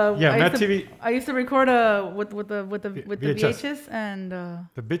record. Yeah, I Mad used to, TV. I used to record with the VHS. VHS and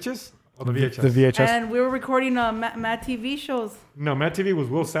The bitches or the VHS? The VHS. and we were recording Mad TV shows. No, Mad TV was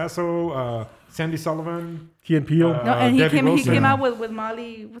Will Sasso, Sandy Sullivan. Key and Peele. No, and he Debbie came Wilson. out with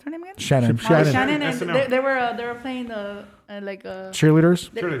Molly. What's her name again? Shannon. Shannon. Molly Shannon, and SNL. they were playing like Cheerleaders.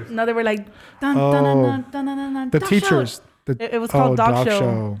 Cheerleaders. no, they were like dun, Oh. dun, dun, dun, dun, dun, dun, The dog teachers. Show. The, It was called Dog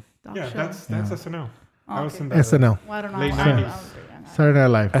Show. Dog Yeah, Show. that's SNL. Oh, I was okay. in that. SNL. Well, I don't know. Late I don't know. 90s. Saturday Night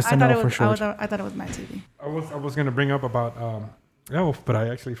Live. I thought SNL it for was. short. I thought it was Mad TV. I was gonna bring up about Elf, but I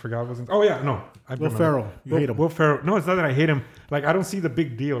actually forgot. Wasn't. Oh yeah, no. I Will remember. Ferrell. You hate him. Will Ferrell. No, it's not that I hate him. Like, I don't see the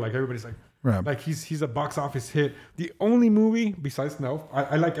big deal. Like, everybody's like, Right. like he's a box office hit. The only movie besides Elf,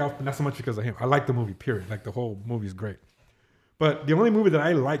 I like Elf, but not so much because of him. I like the movie. Period. Like, the whole movie is great. But the only movie that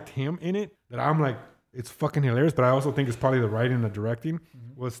I liked him in it, that I'm like, it's fucking hilarious, but I also think it's probably the writing and the directing,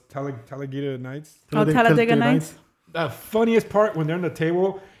 was Talladega Nights. Oh, Talladega Nights. The funniest part when they're on the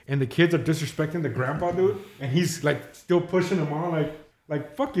table and the kids are disrespecting the grandpa dude, and he's like still pushing them on,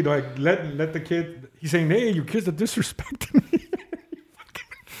 like fuck you, like let the kid. He's saying, hey, your kids are disrespecting me.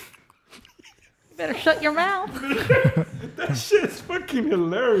 Better shut your mouth. That shit's fucking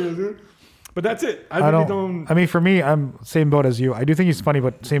hilarious, dude. But that's it. I I really don't. don't. I mean, for me, I'm same boat as you. I do think he's funny,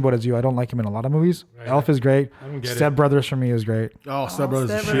 but same boat as you. I don't like him in a lot of movies. Right. Elf is great. I don't get Step Brothers for me is great. Oh, Step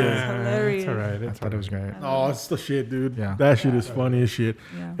Brothers is Step shit. Brothers. hilarious. It's all right. I It's thought it was great. Oh, it's the shit, dude. Yeah. That shit is funny as shit.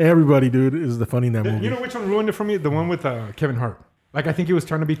 Yeah. Everybody, dude, is the funny in that movie. You know which one ruined it for me? The one with Kevin Hart. Like I think he was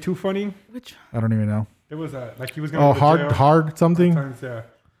trying to be too funny. Which? I don't even know. It was like he was gonna. Oh, go to jail. hard something. Sometimes, yeah.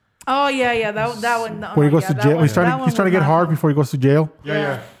 Oh yeah. That one. When he goes to jail, he's trying to get hard before he goes to jail.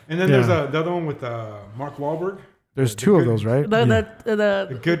 Yeah. And then Yeah. there's the other one with Mark Wahlberg. There's The two of good- those, right? The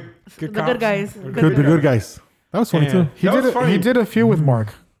The good the cops. good guys. Or Good, the good guys. That was funny Yeah. too. He That did. was funny. He did a few with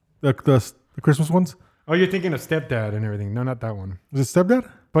Mark. The Christmas ones. Oh, you're thinking of Stepdad and everything. No, not that one. Was it Stepdad?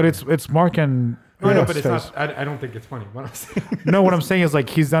 But it's Mark and. No, who no, else but it's does? not. I don't think it's funny. What I'm saying. No, what I'm saying is like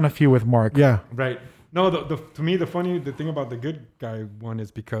he's done a few with Mark. Yeah. Right. No, to me, the thing about the good guy one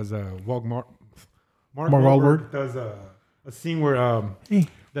is because Mark Wahlberg does a scene where Eh.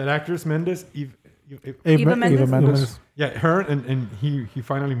 that actress Mendes, Eva Mendes? yeah, her and he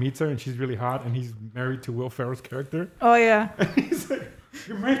finally meets her and she's really hot and he's married to Will Ferrell's character. Oh yeah. And he's like,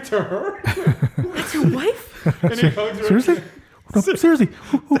 "You're married to her?" That's your wife? And he hugs her. Seriously? No, seriously?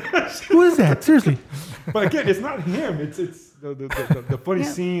 Who is that? Seriously? But again, it's not him. It's the funny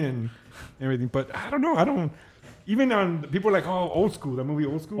scene and everything. But I don't know. I don't. Even on people are like, oh, Old School, that movie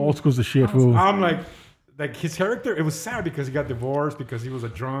Old School. Old School's the shit, fool. I'm like his character. It was sad because he got divorced because he was a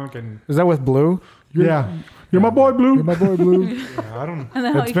drunk and Is that with Blue? Yeah. You're my boy, Blue. You're my boy Blue. I don't. And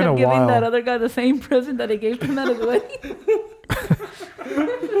then how It's he been kept a giving while. that other guy the same present that he gave him at his wedding.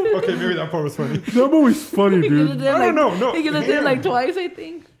 Okay, maybe that part was funny. That movie's funny, He gives it dude. to him I don't know, no, He gives it to him him. like twice, I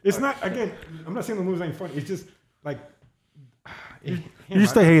think. It's not. Again, I'm not saying the movie ain't funny. It's just like. You're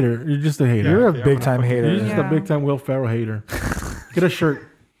just a hater. You're just a hater. You're a okay, I'm big gonna time fucking- You're hater. just Yeah. a big time Will Ferrell hater. Get a shirt.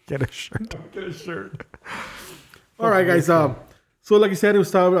 Get a shirt. Get a shirt. All right, guys. So like you said, it was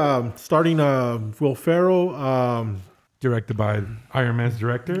starting Will Ferrell. Directed by Iron Man's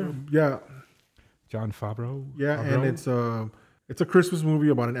director, Yeah, John Favreau. yeah, and it's a Christmas movie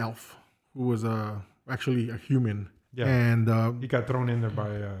about an elf who was actually a human. Yeah. And He got thrown in there by.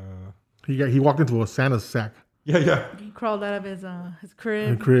 he walked into a Santa's sack Yeah. He crawled out of his and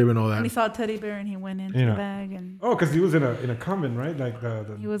crib. crib and all And he that. saw a teddy bear and he went into Yeah. the bag and Oh, because he was in a convent, right? Like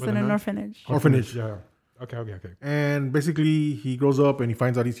the he was with in the an nun? orphanage. Orphanage. Yeah. Okay. And basically, he grows up and he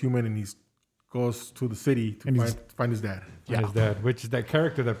finds out he's human and he goes to the city to And he's- find his dad. And his dad, which is that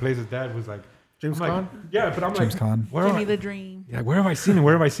character that plays his dad, was like James I'm like, Caan? Yeah, but I'm James like, Caan. where Jimmy am I, the Dream. yeah, where have I seen him?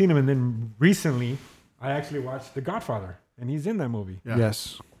 Where have I seen him? And then recently, I actually watched The Godfather, and he's in that movie. Yeah.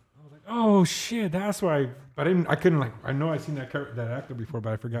 Yes. Oh shit, that's why. But I couldn't like. I know I've seen that actor before,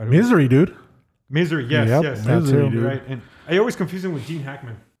 but I forgot. Who. Misery, dude. Misery. Yes, Yep, yes. that Misery, too. dude. Right, and I always confuse him with Gene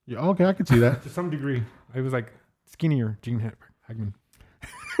Hackman Yeah, okay, I can see that. to some degree. I was like skinnier Gene Hackman.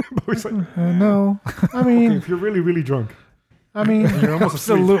 But it's like, No. I okay, mean, if you're really, really drunk, I mean, you're almost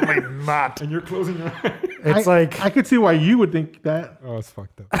asleep, Absolutely not. and you're closing your eyes. It's like I could see why you would think that. Oh, it's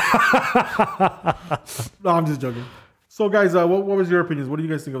fucked up. No, I'm just joking. So, guys, what was your opinions? What do you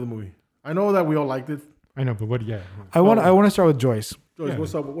guys think of the movie? I know that we all liked it. I know, but what? Yeah. I want to start with Joyce. Joyce, Yeah.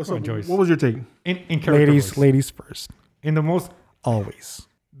 what's up? What's Come up? on, Joyce. What was your take? In character Ladies, voice. ladies first. In the most Always.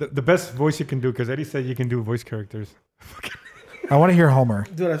 the best voice you can do, because Eddie said you can do voice characters. I want to hear Homer.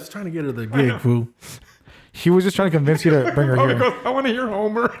 Dude, I was trying to get her the gig, fool. He was just trying to convince you to bring her Oh, here. because I want to hear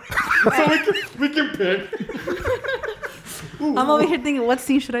Homer, so we can pick. I'm over here thinking, what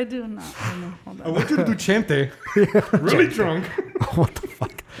scene should I do? No, hold I on. want you to do Chente, really drunk, What the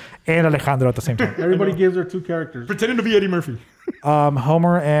fuck? And Alejandro at the same time. Everybody gives her two characters. pretending to be Eddie Murphy.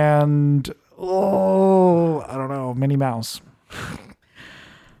 Homer and I don't know, Minnie Mouse.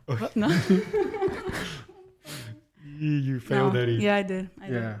 No? You failed, No. Eddie. Yeah, I did. I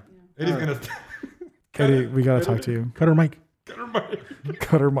did. Yeah. Eddie's gonna Eddie, we gotta talk to you. cut her mic.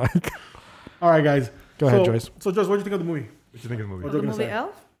 Cut her mic. All right, guys. Go ahead, Joyce. So, Joyce, what do you think of the movie? What you think of the movie? What The Joking movie aside.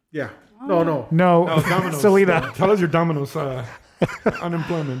 Elf? Yeah. No, no. No, No, Domino's. Selena. Tell us your Domino's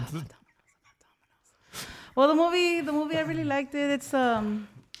unemployment. Well, the movie, I really liked it. It's how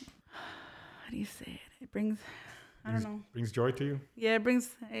do you say it? It brings, I don't know. Brings joy to you. Yeah, it brings.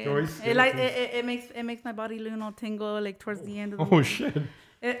 Joyce, It like it makes my body tingle like towards the end of the Oh movie. shit.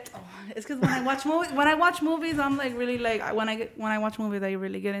 It's because when I watch movies, I'm like really like when I watch movies, I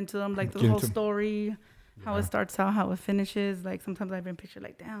really get into them, like the Get whole into 'em. story, how it starts out, how it finishes. Like sometimes I've been pictured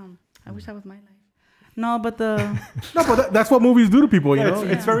like, damn, I wish that was my life. No, but the No, but that's what movies do to people, you Yeah, know?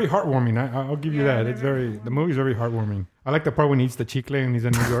 it's very heartwarming. I'll give you that. The movie's very heartwarming. I like the part when he eats the chicle and he's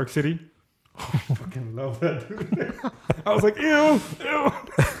in New York City. I fucking love that, dude. I was like, ew, ew.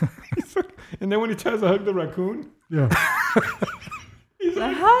 And then when he tries to hug the raccoon, Yeah.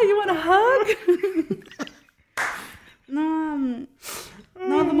 like, hi, you want a hug?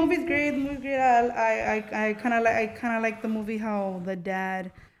 No, the movie's great. The movie's great. I kind of like the movie how the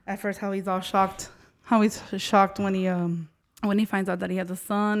dad at first how he's all shocked, how he's shocked when he finds out that he has a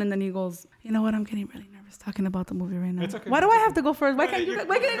son, and then he goes, you know what? I'm getting really nervous talking about the movie right now. It's okay. Why do I have to go first? Why can't you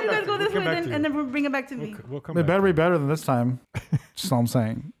guys go this way back to you. and then bring it back to me? we'll come They back. better be better than this time. Just all I'm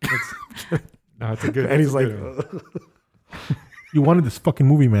saying. No, it's a good. And he's it's a like, good one. You wanted this fucking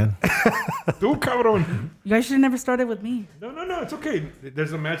movie, man. Dude, cabrón. You guys should have never started with me. No, it's okay.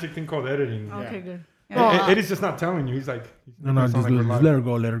 There's a magic thing called editing. Okay, good. Eddie's just not telling you. He's like, No, just let her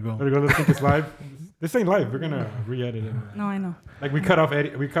go, let her go. Let her go. Let's think it's live. This ain't live. We're gonna re-edit it. No, I know. Like we cut off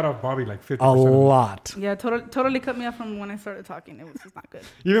Eddie. We cut off Bobby like 50%. a lot. Yeah, totally cut me off from when I started talking. It was just not good.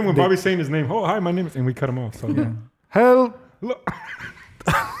 Even when Bobby's saying his name, oh hi, my name is, and we cut him off. So Help. Look,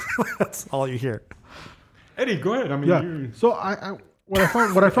 That's all you hear. Eddie, go ahead. I mean, Yeah. So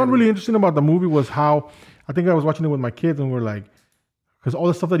what I found really interesting about the movie was how I think I was watching it with my kids and we're like, because all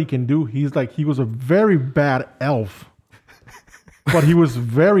the stuff that he can do, he was a very bad elf, but he was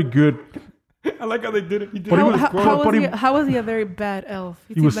very good. I like how they did it. He did But it he with was- his quote. How was he a very bad elf?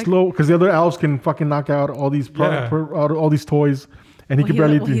 He was slow because the other elves can fucking knock out all these all these toys, and he could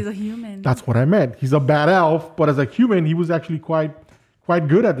barely do. He's a human. That's what I meant. He's a bad elf, but as a human, he was actually quite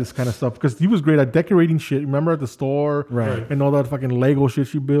good at this kind of stuff because he was great at decorating shit. Remember at the store, Right. And all that fucking Lego shit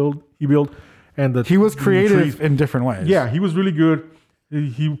he built, and He was the creative trees. in different ways. Yeah, he was really good.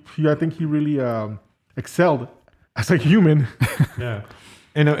 He I think he really excelled as a human. Yeah.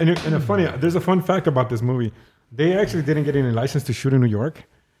 And a funny, there's a fun fact about this movie. They actually didn't get any license to shoot in New York,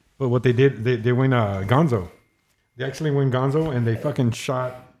 but what they did, they went Gonzo. They actually went Gonzo and they fucking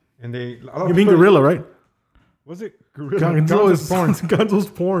shot and they. You mean Gorilla, right? Was it Gorilla? Gonzo's porn. Gonzo's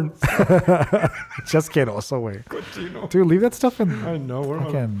porn. Just kidding. Also, wait. Cochino. Dude, leave that stuff in. I know.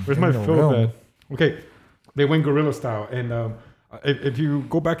 Fucking Where's my in the film room. at? Okay, they went gorilla style, and if you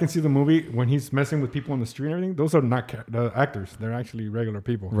go back and see the movie when he's messing with people on the street and everything, those are not the actors; they're actually regular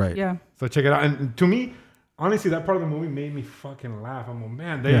people. Right. Yeah. So check it out. And to me, honestly, that part of the movie made me fucking laugh. I'm like,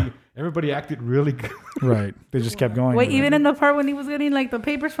 man, everybody acted really good. Right. They just kept going. Wait, with it. even in the part when he was getting like the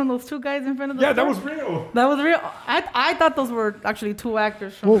papers from those two guys in front of the Yeah, that store? was real. That was real. I thought those were actually two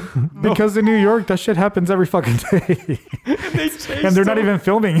actors. From, Well, because in New York, that shit happens every fucking day. And they chased And they're not him. even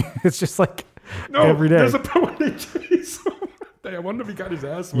filming. It's just like every day. There's a part where they chase him. I wonder if he got his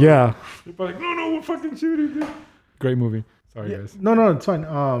ass. whooped. Yeah. They're like, no, we're fucking shooting. Dude. Great movie. Sorry, guys. No, it's fine.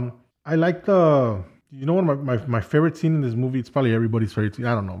 I like the. You know, one of my favorite scene in this movie. It's probably everybody's favorite scene.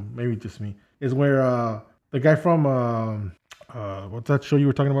 I don't know, maybe just me. Is where the guy from what's that show you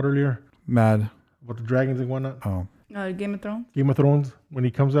were talking about earlier Mad. about the dragons and whatnot? Oh. Game of Thrones. Game of Thrones. When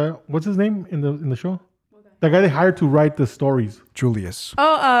he comes out, what's his name in the show? The guy they hired to write the stories. Julius.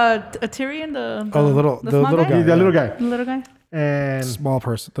 Oh, Tyrion, the little small guy. The little guy. The little guy. And Small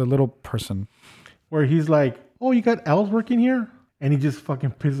person. The little person. where he's like, "Oh, you got elves working here," and he just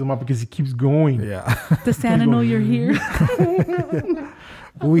fucking pisses him off because he keeps going. Yeah. Does Santa know you're here?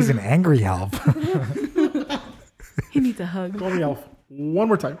 Ooh, he's an angry elf. He needs a hug. Call me elf one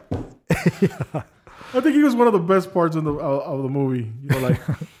more time. I think he was one of the best parts of the movie. You know, like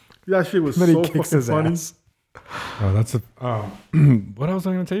that shit was Then he so kicks fucking his funny. ass. Oh, that's a. What else was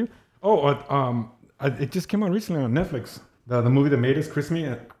I going to tell you? Oh, it just came out recently on Netflix. The movie that made us crispy.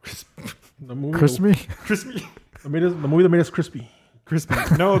 The movie, Crispy? Crispy. the movie that made us crispy. Crispy.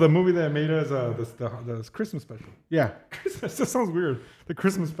 No, the movie that made us the Christmas special. Yeah, Christmas. That sounds weird. The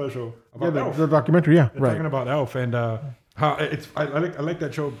Christmas special yeah, about Elf. the documentary. Yeah, They're talking about Elf and how it's. I like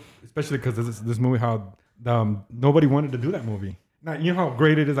that show, especially because this movie how nobody wanted to do that movie. Now you know how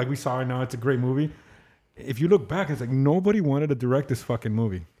great it is. Like we saw it now, it's a great movie. If you look back, it's like nobody wanted to direct this fucking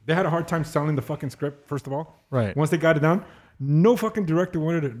movie. They had a hard time selling the fucking script. First of all, Right. Once they got it down, no fucking director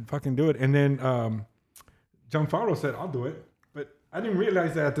wanted to fucking do it. And then John Favreau said, "I'll do it." But I didn't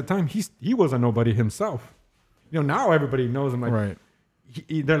realize that at the time he was a nobody himself. You know, now everybody knows him. Like, Right.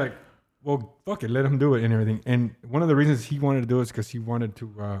 they're like, well, fuck it, let him do it and everything. And one of the reasons he wanted to do it is because he wanted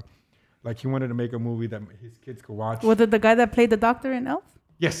to, he wanted to make a movie that his kids could watch. Was it the guy that played the doctor in Elf?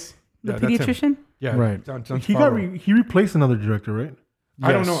 Yes, The Yeah, that's him. pediatrician? Yeah, Right. John He got Favreau. he replaced another director, right?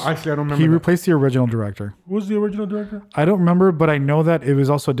 I don't Yes. know. Actually, I don't remember. He that. replaced the original director. Who was the original director? I don't remember, but I know that it was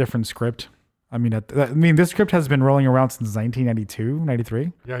also a different script. I mean, this script has been rolling around since 1992,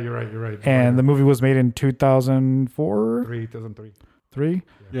 93. Yeah, you're right. And the movie was made in 2004, 2003. 3.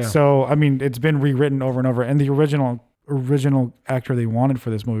 Yeah. So, I mean, it's been rewritten over and over. And the original actor they wanted for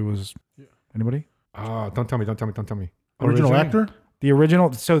this movie was anybody? Don't tell me. Original actor? The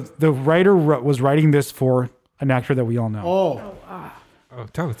original. So the writer was writing this for an actor that we all know. Oh,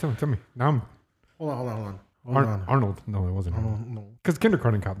 tell me. Now I'm Hold on. Arnold. No, it wasn't Arnold. No. Because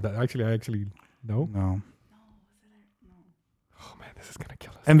Kindergarten Cop. That I actually no. No. Oh man, this is gonna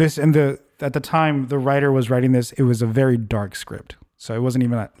kill us. And at the time the writer was writing this, it was a very dark script. So it wasn't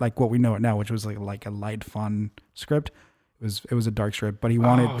even like what we know it now, which was like a light, fun script. It was a dark script, but he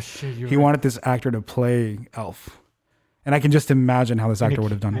wanted wanted this actor to play Elf, and I can just imagine how this actor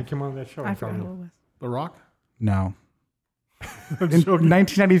would have done He it. came on that show. I forgot who it was. The Rock? No, I'm in joking.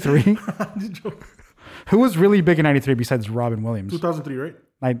 1993, I'm just joking. who was really big in '93 besides Robin Williams? 2003, right?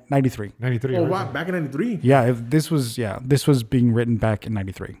 93. 93. Oh, right? wow. Back in 93? Yeah, this was being written back in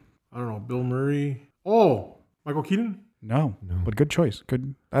 '93. I don't know. Bill Murray. Oh, Michael Keaton? No, but good choice.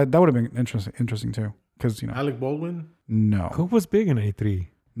 Good. That would have been interesting too, because Alec Baldwin? no. Who was big in 83?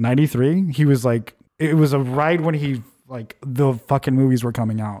 93, he was like, it was a ride when he, like, the fucking movies were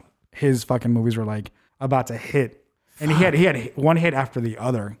coming out. His fucking movies were like about to hit. And he had one hit after the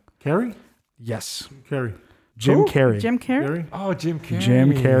other. Carrie? Yes. Carrie. Jim Carrey. Jim Carrey. Carrie? Oh, Jim Carrey.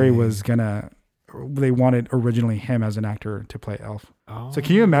 Jim Carrey was they wanted originally him as an actor to play Elf. Oh. So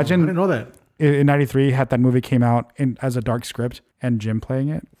can you I imagine didn't know that. in 93 had that movie came out as a dark script and Jim playing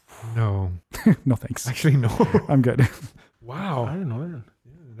it? No. No thanks. Actually, no. I'm good. Wow. I didn't know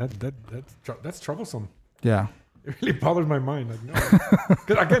that. That's troublesome. Yeah. It really bothers my mind. Like, no.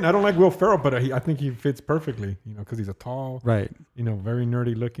 'Cause again, I don't like Will Ferrell, but I think he fits perfectly, because he's a tall, Right. very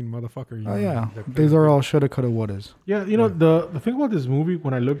nerdy looking motherfucker. Oh yeah. These are all shoulda, coulda, wouldas. Yeah, the thing about this movie,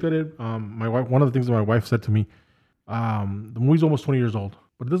 when I looked at it, my wife, one of the things that my wife said to me, the movie's almost 20 years old,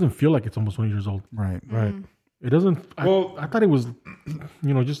 but it doesn't feel like it's almost 20 years old. Right. Right. It doesn't. Well- I thought it was,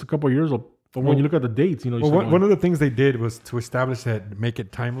 just a couple of years old. But when you look at the dates, you Well, one of the things they did was to establish that, make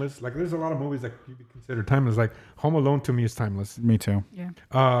it timeless. Like, there's a lot of movies that you could consider timeless. Like, Home Alone to me is timeless. Me too. Yeah.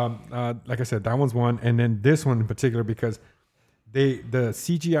 Like I said, that one's one, and then this one in particular because the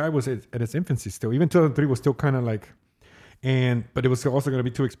CGI was at its infancy still. Even 2003 was still kind of like, but it was also going to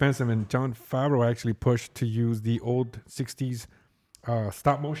be too expensive. And Jon Favreau actually pushed to use the old 60s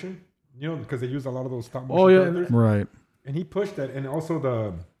stop motion, because they used a lot of those stop motion characters. Right. And he pushed that, and also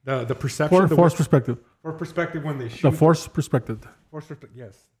the perception, force perspective. or perspective when they shoot. The force perspective. Force perspective,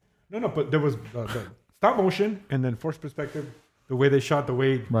 yes. No, but there was the stop motion and then force perspective. The way they shot, the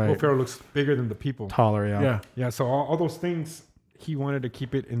way Right. Will Ferrell looks bigger than the people. Taller, yeah. Yeah. Yeah, so all those things, he wanted to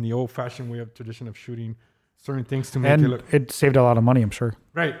keep it in the old-fashioned way of tradition of shooting certain things to make it And look it saved a lot of money, I'm sure.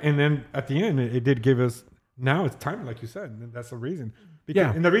 right. And then at the end, it did give us. Now it's time, like you said, and that's the reason.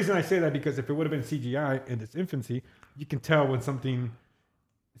 Yeah. And the reason I say that because if it would have been CGI in its infancy, you can tell when something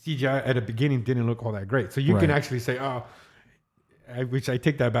CGI at the beginning didn't look all that great. So you can Right. actually say, which I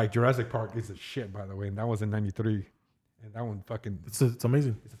take that back. Jurassic Park is a shit, by the way, and that was in '93, and that one fucking It's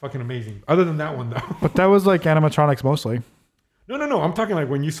amazing. it's fucking amazing. Other than that one, though. But that was like animatronics mostly. No. I'm talking like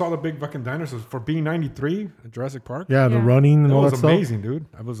when you saw the big fucking dinosaurs for being ¡93 at Jurassic Park. Yeah, the Yeah. running and That all was that stuff. amazing, dude.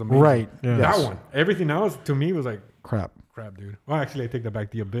 That was amazing. Right. Yeah. That Yes. one. Everything else to me was like Crap. crap, dude. Well, actually, I take that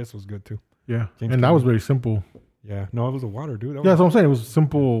back. The Abyss was good too. Yeah, James and that was Cameron. very simple. Yeah. No, it was the water, dude. That Yeah, was, that's what I'm saying. It was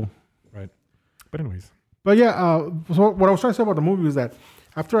simple. but anyways. But yeah, so what I was trying to say about the movie is that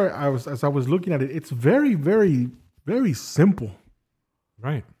after as I was looking at it, it's very, very, very simple.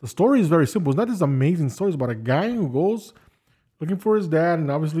 Right. The story is very simple. It's not this amazing story. It's about a guy who goes looking for his dad, and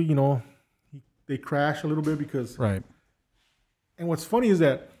obviously, they crash a little bit because. Right. And what's funny is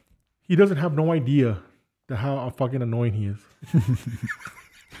that he doesn't have no idea how fucking annoying he is.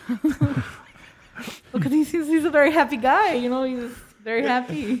 Because he's a very happy guy. He's very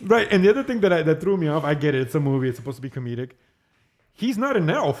happy. Right. And the other thing that threw me off, I get it. It's a movie. It's supposed to be comedic. He's not an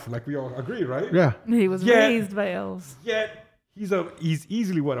elf, like we all agree, right? Yeah. He was Yeah. raised by elves. Yet he's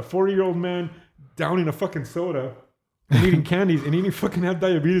easily a 40-year-old man downing a fucking soda and eating candies and eating fucking have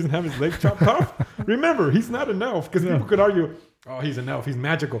diabetes and have his leg chopped off. Remember, he's not an elf because people could argue, oh, he's an elf. He's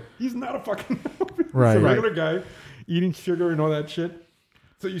magical. He's not a fucking elf. Right. He's a regular guy eating sugar and all that shit.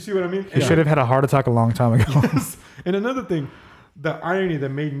 So you see what I mean? He should have had a heart attack a long time ago. Yes. And another thing, the irony that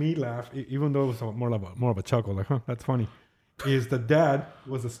made me laugh, even though it was more of a chuckle, like, that's funny, is the dad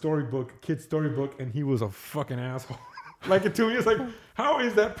was a kid's storybook, and he was a fucking asshole. Like, to me, it's like, how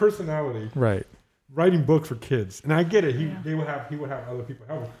is that personality Right. writing books for kids? And I get it. He would have other people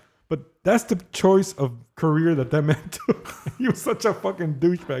help him. But that's the choice of career that man took. He was such a fucking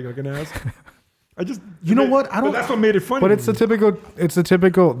douchebag, like an ass. I just You know what? I but don't. that's what made it funny. But it's a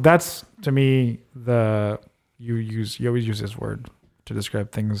typical. That's to me you always use this word to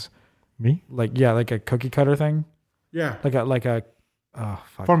describe things me like like a cookie cutter thing, Yeah. like a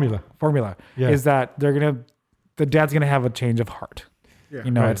formula. formula. Yeah. Is that the dad's gonna have a change of heart. Yeah.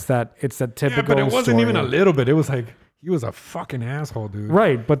 You know, Right. it's that typical. Yeah, but it wasn't even a story. little bit. It was like he was a fucking asshole, dude.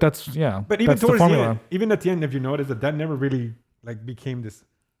 Right, but that's But even that's the towards the formula. end, even at the end, if you notice that never really like became this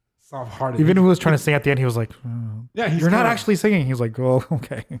soft-hearted. Even if he was trying to sing at the end, he was like, oh, yeah, he's "You're not kinda- actually singing." He's like, "Oh,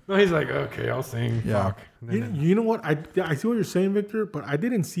 okay." No, he's like, okay, I'll sing. Yeah. Fuck. And then- You know what? I see what you're saying, Victor, but I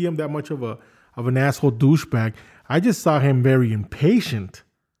didn't see him that much of an asshole douchebag. I just saw him very impatient.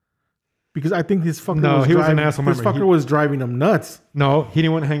 Because I think his fucker No, he was an driving, asshole. His Remember, fucker was driving him nuts. No, he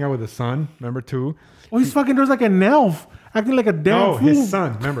didn't want to hang out with his son. Remember too? Oh, he's fucking there's like an elf acting like a damn No, fool. his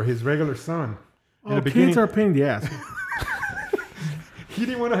son. Remember his regular son. In Oh, the beginning, kids are a pain in the ass. he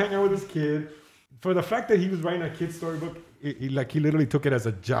didn't want to hang out with his kid. For the fact that he was writing a kid's storybook, he literally took it as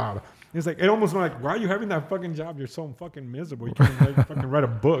a job. It's like it almost went like, why are you having that fucking job? You're so fucking miserable. You can't fucking write a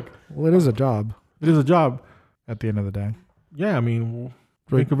book. Well, it is a job It is a job. at the end of the day. Yeah, I mean,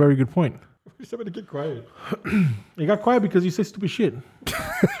 make a very good point. Somebody get quiet. You got quiet because you say stupid shit.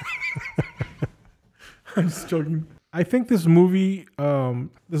 I'm just joking. I think this movie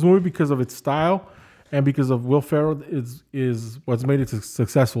because of its style and because of Will Ferrell is what's made it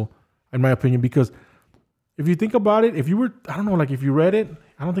successful, in my opinion. Because if you think about it, if you read it,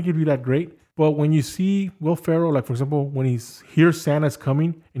 I don't think it'd be that great. But when you see Will Ferrell, like for example, when he hears Santa's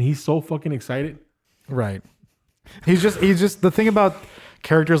coming and he's so fucking excited. Right. He's just the thing about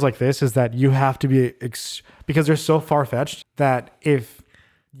characters like this is that you have to be because they're so far fetched that if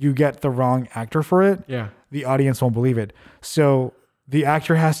you get the wrong actor for it, Yeah. the audience won't believe it. So the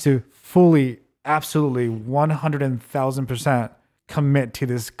actor has to fully, absolutely, 100,000% commit to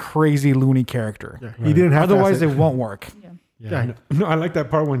this crazy loony character. Yeah. He didn't have Otherwise, to it won't work. Yeah. No, I like that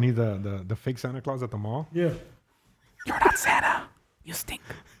part when he's the fake Santa Claus at the mall. Yeah. You're not Santa. You stink.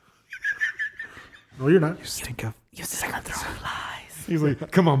 No, you're not. You stink of. You stink of throwing flies. He's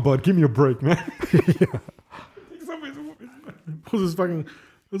like, come on, bud, give me a break, man. Was this fucking?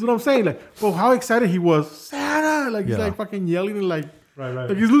 That's what I'm saying. Like, bro, how excited he was. Santa! Like, he's Yeah. like fucking yelling and like Right.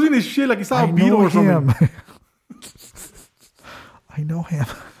 he's losing his shit. Like he saw a I beetle know or something. him. I know him.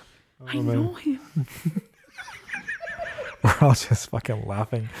 I know him. We're all just fucking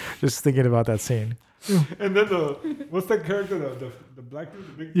laughing, just thinking about that scene. And then what's that character? The black dude,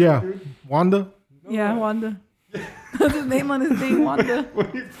 the big Yeah. black dude? Wanda. Yeah, Wanda. That's his name on his thing, Wanda.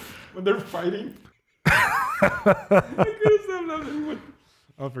 when they're fighting. I couldn't stop laughing.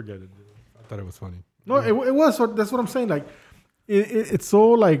 I'll forget it. Dude. I thought it was funny. No, it was. So that's what I'm saying. Like, it's so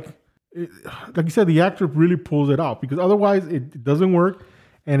like you said, the actor really pulls it out because otherwise it doesn't work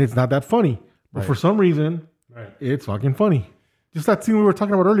and it's not that funny. But for some reason, it's fucking funny. Just that scene we were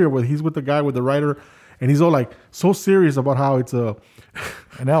talking about earlier where he's with the guy with the writer and he's all like so serious about how it's An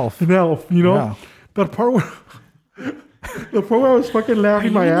elf. an elf, you know? Yeah. That part where I was fucking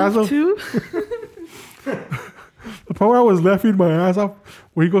laughing my ass off. Too? The part where I was laughing my ass off,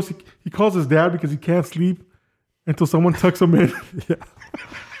 where he calls his dad because he can't sleep until someone tucks him in. Yeah.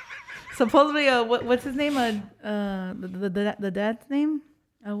 Supposedly, what's his name? The dad's name?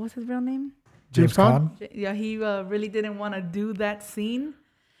 What's his real name? James Caan? Yeah, he really didn't want to do that scene.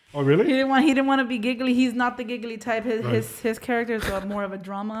 Oh, really? He didn't want to be giggly. He's not the giggly type. His character is more of a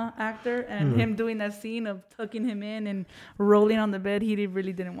drama actor, and him doing that scene of tucking him in and rolling on the bed, he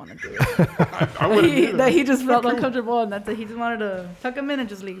really didn't want to do it. He just felt uncomfortable, and that's it. He just wanted to tuck him in and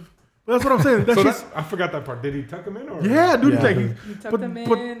just leave. That's what I'm saying. That's So just, I forgot that part. Did he tuck him in? Or? yeah, dude. Yeah. Like, He tucked him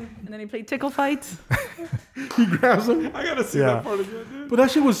in, and then he played tickle fights. he grabs him. I gotta see Yeah. that part again, dude. But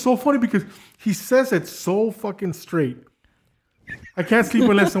that shit was so funny because he says it so fucking straight. I can't sleep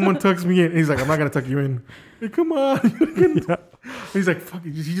unless someone tucks me in. And he's like, I'm not gonna tuck you in. Hey, come on. And he's like, fuck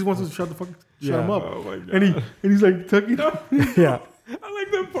it. He just wants to shut him up. Oh my God. And he's like tucking. Yeah. I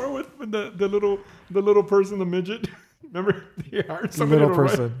like that part when the little person, the midget. Remember, he hired somebody Little to write-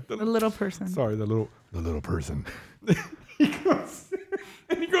 person. The little person. Sorry, the little person. he goes,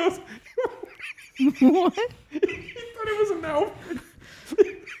 What? he thought it was an elf.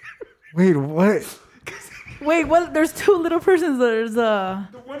 Wait, what? Wait, what? There's two little persons. There's The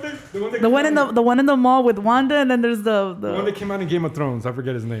one in the mall with Wanda, and then there's the one the that came out in Game of Thrones. I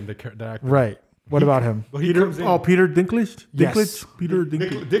forget his name. The actor. Right. What about him? Well, he Peter, comes in. Peter Dinklage? Yes. Dinklage? Peter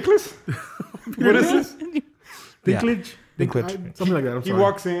Dinklage. Dickless? What is this? Dinklage? Dinklage. Something like that. I'm He sorry.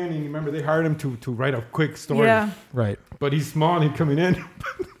 walks in and remember they hired him to write a quick story. yeah. Right. But he's small and he's coming in.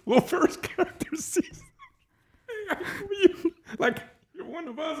 Will Ferrell's character sees like one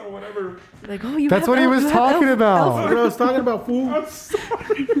of us or whatever. Like, oh, you. That's have what he elf- was you have talking elf- about. elf- That's what I was talking about, fool. I'm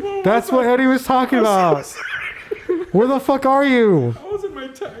sorry. That's what Eddie was talking about. Where the fuck are you? I was in my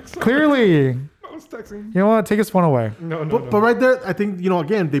text. Clearly. I was texting. You know what? Take his phone away. No. But right there, I think,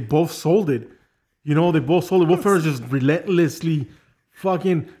 again, they both sold it. They both sold it. Will Ferrell's just relentlessly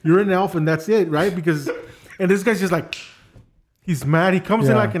fucking, you're an elf and that's it, right? Because, and this guy's just like, he's mad. He comes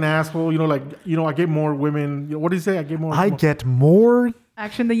in Yeah. like an asshole, I get more women. What do you say? I get more. I get more.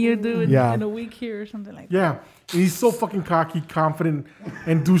 action that you do Yeah. in a week here or something like that. Yeah. And he's so fucking cocky, confident,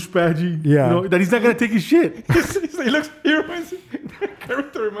 and douchebaggy. Yeah. That he's not going to take his shit. He reminds me. That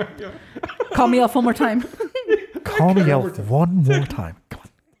character reminds me. Call me off one more time. Call me elf one more time. Come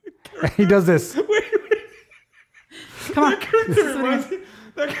on. He does this. Come on. That character reminds me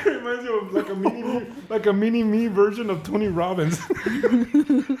of like a mini me version of Tony Robbins.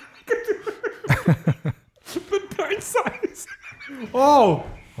 But pint size. Oh.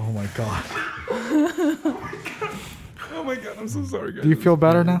 Oh my god. Oh my god, I'm so sorry, guys. Do you feel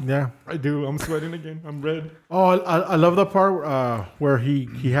better now? Yeah. I do. I'm sweating again. I'm red. Oh, I love the part where he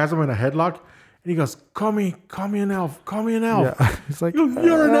has him in a headlock. And he goes, call me an elf. Call me an elf. Yeah. He's like,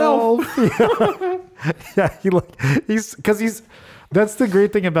 You're an elf. Yeah. He's that's the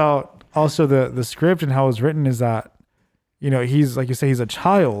great thing about also the script and how it's written is that, he's like you say, he's a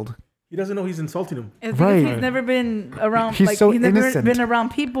child. He doesn't know he's insulting him. It's Right. because he's never been around. He's so he's never innocent. been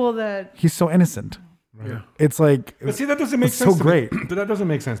around people that He's so innocent. Yeah. It's like But see, that doesn't make it's sense. so to me. great. That doesn't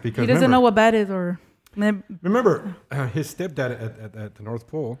make sense because he doesn't know what bad is or. Remember, his stepdad at the North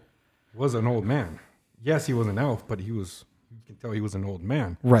Pole was an old man. Yes, he was an elf, but you can tell he was an old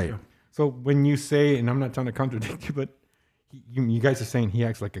man. Right. So when you say, and I'm not trying to contradict you, but you guys are saying he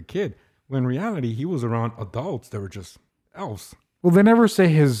acts like a kid. When in reality, he was around adults that were just elves. Well, they never say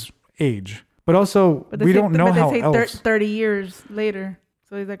his age, but also But they we say, don't know but they how say elves. 30 years later.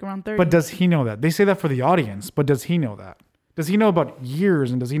 So he's like around 30. But does he know that? They say that for the audience, but does he know that? Does he know about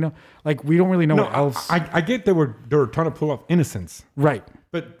years? And does he know? Like, we don't really know what elves. I get they were trying to pull off innocence, Right.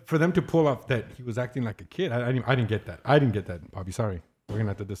 but for them to pull off that he was acting like a kid, I didn't get that. I didn't get that, Bobby. Sorry, we're gonna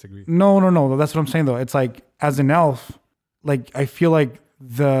have to disagree. No. That's what I'm saying, though. It's like, as an elf, like, I feel like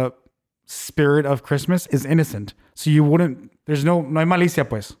the spirit of Christmas is innocent. So you wouldn't, there's no hay malicia,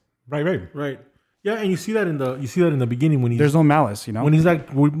 pues. Right. Right. Yeah, and you see that in the beginning when There's no malice, when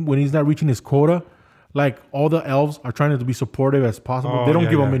he's not reaching his quota. Like, all the elves are trying to be supportive as possible. Oh, They don't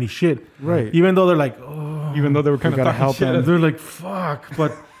yeah, give him yeah. any shit. Right. Even though they're like, oh, Even though they were kind of gotta talking help shit him. at they're like, fuck.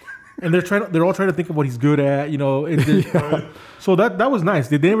 But and they're all trying to think of what he's good at, So that was nice.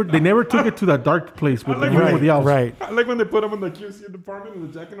 They never took it to that dark place with, like with the elves. Right. I like when they put him in the QC department in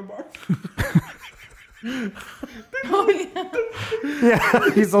the Jack in the Box. Oh, yeah. Yeah.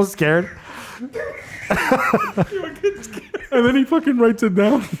 He's so scared. And then he fucking writes it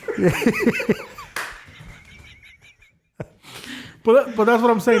down. But that's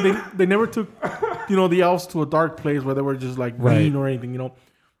what I'm saying. They never took, the elves to a dark place where they were just like mean or anything.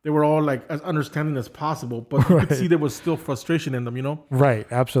 They were all like as understanding as possible, but you could see there was still frustration in them. Right.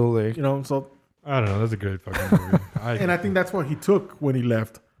 Absolutely. So. I don't know. That's a great fucking movie. And I think that's what he took when he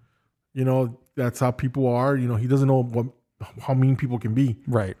left. That's how people are. He doesn't know how mean people can be.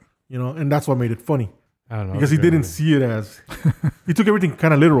 Right. And that's what made it funny. I don't know. Because he didn't see it as he took everything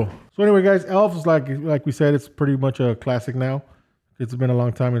kind of literal. So anyway, guys, Elf is like we said, it's pretty much a classic now. It's been a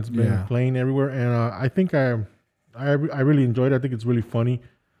long time. It's been playing everywhere, and I think I really enjoyed it. I think it's really funny.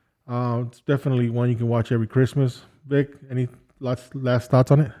 It's definitely one you can watch every Christmas. Vic, any last thoughts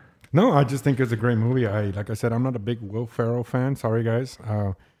on it? No, I just think it's a great movie. Like I said, I'm not a big Will Ferrell fan. Sorry, guys.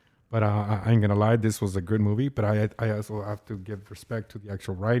 But I ain't gonna lie, this was a good movie. But I also have to give respect to the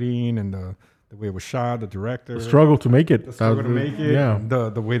actual writing and the way it was shot, the director, The struggle to make it. the struggle to make it, Yeah.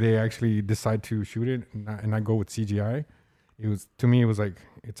 the way they actually decide to shoot it, and I go with CGI. It was, to me, it was like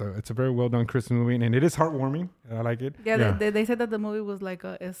it's a very well done Christmas movie, and it is heartwarming. I like it. Yeah, Yeah. They said that the movie was like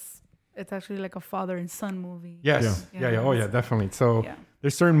it's actually like a father and son movie. Yes, Yeah. yeah. Oh yeah, definitely. So Yeah.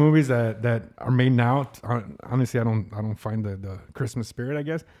 there's certain movies that are made now. Honestly, I don't find the Christmas spirit, I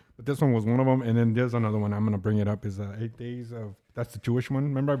guess. But this one was one of them, and then there's another one I'm gonna bring it up is 8 Days of, that's the Jewish one.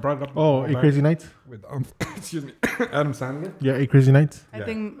 Remember I brought it up? Oh, 8 Crazy Nights? with excuse me, Adam Sandler. Yeah, 8 Crazy Nights. I Yeah.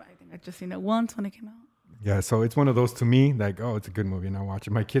 think I just seen it once when it came out. Yeah, so it's one of those to me, like, oh, it's a good movie, and I watch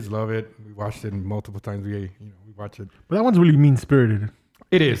it. My kids love it. We watched it multiple times. We watch it. But that one's really mean-spirited.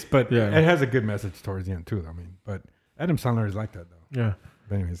 It is, but Yeah. it has a good message towards the end too. I mean, but Adam Sandler is like that though. Yeah.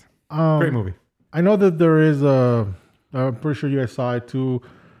 But anyways, great movie. I know that there is I'm pretty sure you guys saw it too.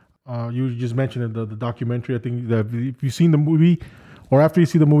 You just mentioned it, the documentary. I think that if you've seen the movie or after you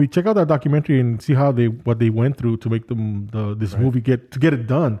see the movie, check out that documentary and see how what they went through to make this movie get it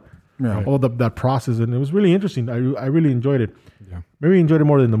done. Yeah. All that process, and it was really interesting. I really enjoyed it. Yeah. Maybe enjoyed it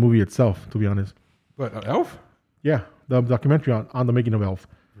more than the movie itself, to be honest. But Elf? Yeah, the documentary on the making of Elf.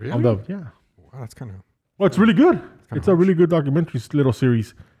 Really? On the, Wow, that's kind of... well, it's really good. It's a harsh. really good documentary little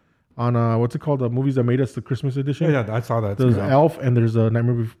series on what's it called? The movies that made us the Christmas edition. Yeah, I saw that. There's Yeah. Elf and there's a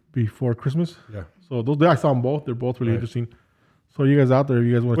Nightmare Before Christmas. Yeah. So those I saw them both. They're both really Right. interesting. So you guys out there, if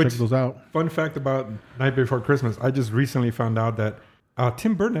you guys want to Which- check those out. Fun fact about Night Before Christmas, I just recently found out that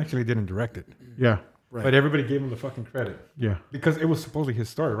Tim Burton actually didn't direct it. Yeah, But everybody gave him the fucking credit. yeah. Because it was supposedly his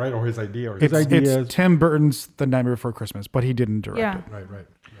story, right? Or his idea. Or It's, His ideas. it's Tim Burton's The Nightmare Before Christmas, but he didn't direct Yeah. it. Right.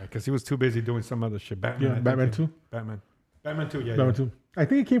 Because he was too busy doing some other shit. Batman. Yeah, I think, Batman 2. Batman 2, yeah. Batman 2. I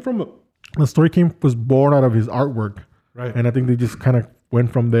think it came from the story was born out of his artwork, Right. and I think they just kind of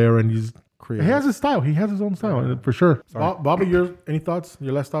went from there. And he Creative. has his style. He has his own style, for sure. Bobby, any thoughts?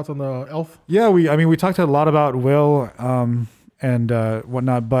 Your last thoughts on the Elf? Yeah, we talked a lot about Will and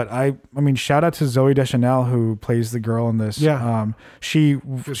whatnot, but I mean, shout out to Zoe Deschanel who plays the girl in this. Yeah.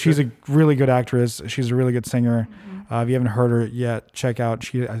 She's a really good actress. She's a really good singer. If you haven't heard her yet, check out.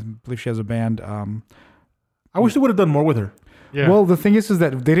 I believe she has a band. I wish they would have done more with her. Yeah. Well, the thing is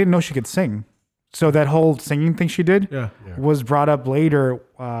that they didn't know she could sing, so that whole singing thing she did Yeah. was brought up later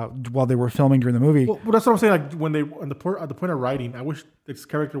while they were filming during the movie. Well, that's what I'm saying. Like when at the point of writing, I wish this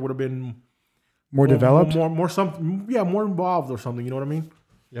character would have been More developed. more more involved or something. You know what I mean?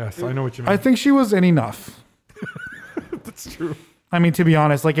 Yes, I know what you mean. I think she was in enough. That's true. I mean, to be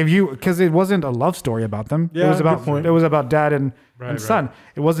honest, like because it wasn't a love story about them. Yeah, it was good about point. it was about dad and Right, son.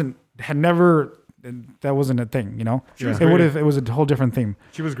 It wasn't that wasn't a thing, you know. was It would great. have. It was a whole different theme.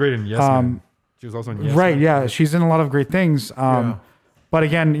 She was great in Yes Man. She was also in Yes Right? Man. Yeah, she's in a lot of great things. Yeah. But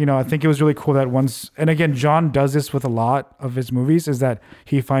again, you know, I think it was really cool that and again, John does this with a lot of his movies, is that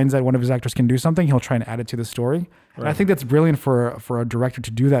he finds that one of his actors can do something, he'll try and add it to the story. And I think that's brilliant for a director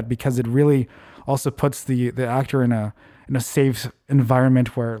to do that, because it really also puts the actor in a safe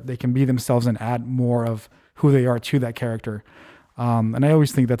environment where they can be themselves and add more of who they are to that character. And I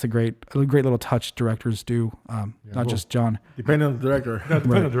always think that's a great little touch directors do, not just John. Depending on the director. Yeah,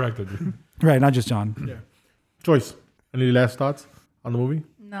 depending on the director. dude. Right, not just John. Yeah. Joyce, any last thoughts on the movie?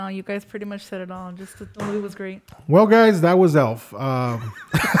 No, you guys pretty much said it all. Just the movie was great. Well, guys, that was Elf.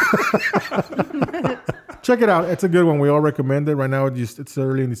 Check it out. It's a good one. We all recommend it. Right now, it's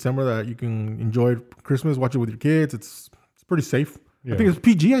early in December that you can enjoy Christmas. Watch it with your kids. It's pretty safe. Yeah. I think it's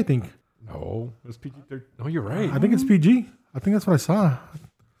PG. I think. No, it was PG-13. No, you're right. I think it's PG. I think that's what I saw.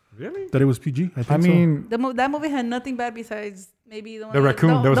 Really? That it was PG. I think I mean, That movie had nothing bad besides maybe the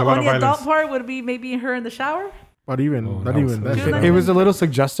raccoon. There was a lot of only adult violence. part would be maybe her in the shower. so. But even Oh, not that was even so that. good. shit. Not it was a little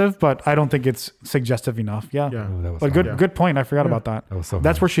suggestive, but I don't think it's suggestive enough. Yeah. Yeah. Oh, that was But hard. good point. I forgot about that. That was so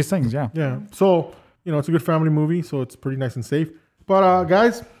That's hard. where she sings. Yeah. Yeah. So, it's a good family movie, so it's pretty nice and safe. But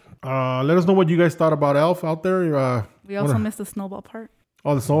guys, let us know what you guys thought about Elf out there. We also missed the snowball part.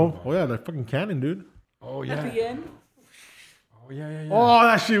 Oh, the snow. Oh yeah, that fucking cannon, dude. Oh, At yeah. the end. Oh, yeah. Oh,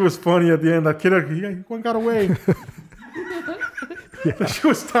 that shit was funny at the end. That kid, one got away. That shit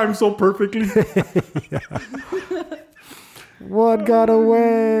was timed so perfectly. What got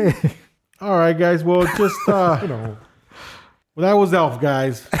away? All right, guys. Well, just No, well, that was Elf,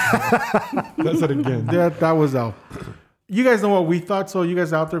 guys. that's it again. That was Elf. You guys know what we thought, so you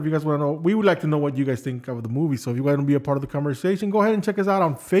guys out there, if you guys want to know, we would like to know what you guys think of the movie. So if you want to be a part of the conversation, go ahead and check us out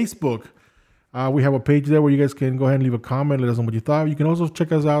on Facebook. We have a page there where you guys can go ahead and leave a comment, let us know what you thought. You can also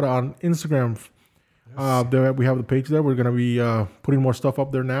check us out on Instagram. There we have the page there. We're going to be putting more stuff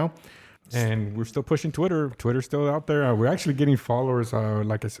up there now. And we're still pushing Twitter. Twitter's still out there. We're actually getting followers.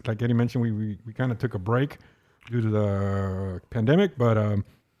 Like Eddie mentioned, we kind of took a break due to the pandemic, but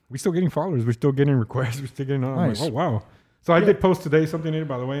we're still getting followers. We're still getting requests. We're still getting. Nice. Like, oh wow! So I did post today something.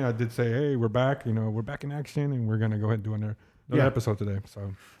 By the way, I did say, hey, we're back. We're back in action, and we're gonna go ahead and do another episode today.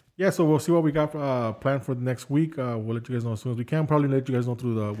 So Yeah, so we'll see what we got planned for the next week. We'll let you guys know as soon as we can. Probably let you guys know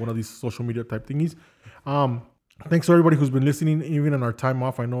through one of these social media type thingies. Thanks to everybody who's been listening, even in our time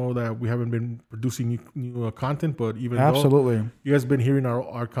off. I know that we haven't been producing new content, but even Absolutely. though you guys have been hearing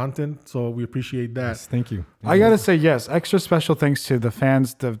our content, so we appreciate that. yes, thank you. I gotta say, yes, extra special thanks to the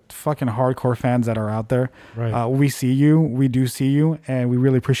fans, the fucking hardcore fans that are out there. Right. We see you, we do see you, and we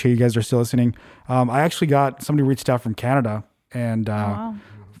really appreciate you guys are still listening. I actually got somebody reached out from Canada and Wow.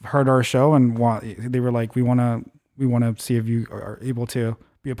 heard our show and they were like, we want to see if you are able to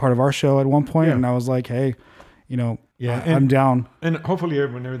be a part of our show at one point. Yeah. And I was like, hey, Yeah, I'm down. And hopefully,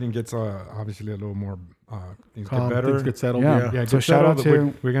 when everything gets obviously a little more things Calm, get better. things get settled. Yeah. Yeah. yeah, So get shout out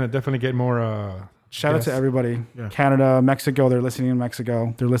settled. to- We're gonna definitely get more Shout out to Yes. everybody. Yeah. Canada, Mexico, they're listening in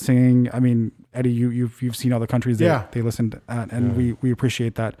Mexico. They're listening. I mean, Eddie, you've seen all the countries that they listened at, and we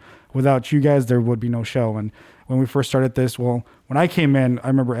appreciate that. Without you guys, there would be no show. And when we first started this, well, when I came in, I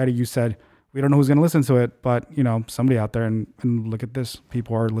remember Eddie, you said, we don't know who's going to listen to it, but you know, somebody out there and look at this.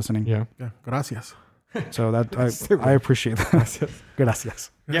 People are listening. Yeah. Yeah. Gracias. So that I appreciate that.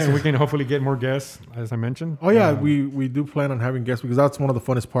 Gracias. Yeah, and we can hopefully get more guests, as I mentioned. Oh yeah, we do plan on having guests because that's one of the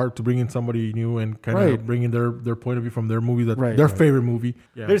funnest part to bring in somebody new and kind Right. of bring in their point of view from their movie, Right. their favorite movie.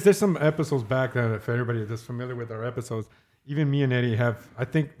 Yeah. There's some episodes back that for everybody that's familiar with our episodes, even me and Eddie have, I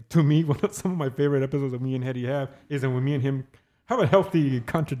think to me, some of my favorite episodes that me and Eddie have is when me and him have a healthy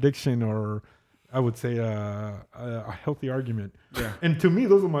contradiction, or I would say a healthy argument. Yeah. And to me,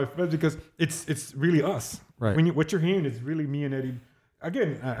 those are my favorites because it's really us. Right. What you're hearing is really me and Eddie.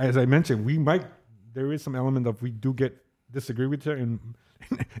 Again, as I mentioned, there is some element of we do disagree with each other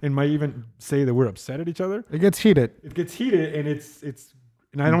and might even say that we're upset at each other. It gets heated. It gets heated, and it's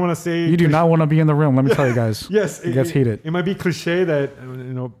and I don't want to say You do not want to be in the room. Let me tell you guys. Yes, it gets heated. It might be cliche that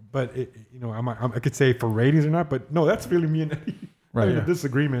but I could say for ratings or not, but no, that's really me and Eddie Right, having yeah. a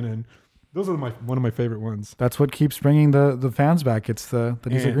disagreement, and those are one of my favorite ones. That's what keeps bringing the fans back. It's the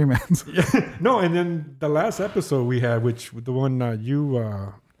disagreements. Yeah, no, and then the last episode we had, which the one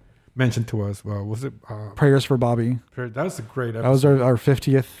you mentioned to us, was it? Prayers for Bobby. That was a great episode. That was our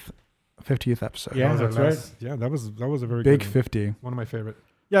 50th episode. Yeah, That was our that's last- Yeah, that was a very Big good one. 50. One of my favorite.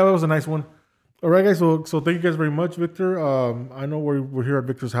 Yeah, that was a nice one. All right, guys. So thank you guys very much, Victor. I know we're here at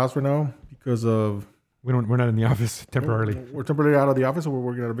Victor's house right now because of We're not in the office temporarily. we're temporarily out of the office, so we're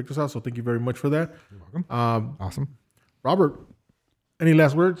working at Victor's house. So thank you very much for that. You're welcome. Awesome. Robert, any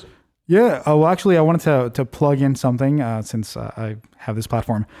last words? Yeah. Well, actually, I wanted to plug in something since I have this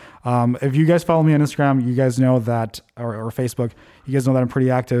platform. If you guys follow me on Instagram, you guys know that, or Facebook, you guys know that I'm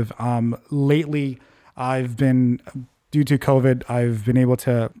pretty active. Lately, due to COVID, I've been able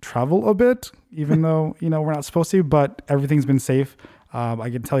to travel a bit, even though, we're not supposed to, but everything's been safe. I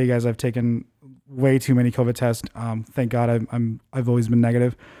can tell you guys I've taken way too many COVID tests. Thank God I've always been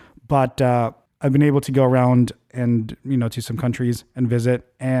negative, but I've been able to go around and, to some countries and visit.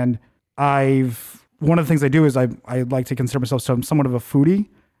 And one of the things I do is I like to consider myself somewhat of a foodie.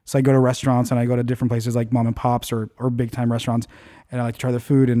 So I go to restaurants and I go to different places like mom and pops or big time restaurants, and I like to try the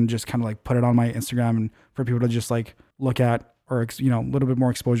food and just kind of like put it on my Instagram and for people to just like look at, or, a little bit more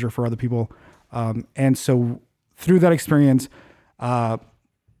exposure for other people. And so through that experience,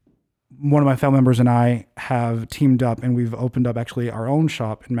 one of my family members and I have teamed up, and we've opened up actually our own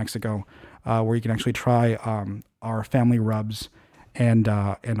shop in Mexico, where you can actually try our family rubs and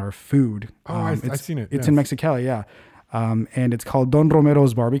our food. Oh, I've seen it. It's in Mexicali, yeah. And it's called Don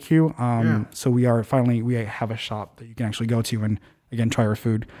Romero's Barbecue. So we have a shop that you can actually go to and again try our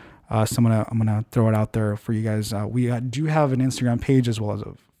food. So I'm gonna throw it out there for you guys. We do have an Instagram page as well as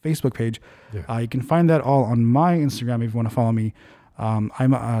a Facebook page. Yeah. You can find that all on my Instagram if you want to follow me.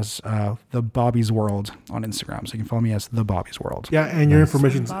 I'm as the Bobby's World on Instagram, so you can follow me as the Bobby's World. Yeah, and your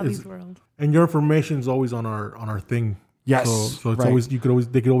information Bobby's World. and your information is always on our thing. Yes, So it's right. always they could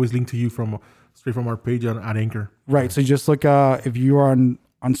always link to you straight from our page on Anchor. Right. So just look if you are on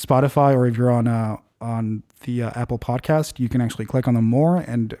Spotify or if you're on the Apple Podcast, you can actually click on the more,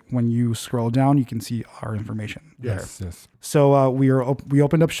 and when you scroll down, you can see our information. Yes. there. So we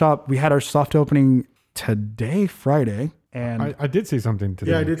opened up shop. We had our soft opening today, Friday, and I did see something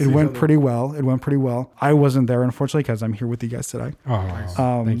today. Yeah, I did. it went pretty well. I wasn't there, unfortunately, because I'm here with you guys today.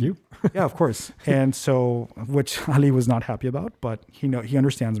 Oh, thank you. Yeah, of course. And so, which Ali was not happy about, but he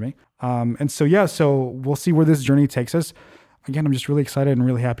understands me. And so, yeah, so we'll see where this journey takes us. Again, I'm just really excited and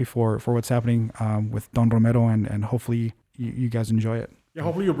really happy for what's happening with Don Romero, and hopefully you guys enjoy it. Yeah,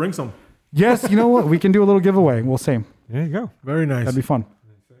 hopefully you'll bring some. Yes, you know what? We can do a little giveaway. We'll see. There you go. Very nice. That'd be fun.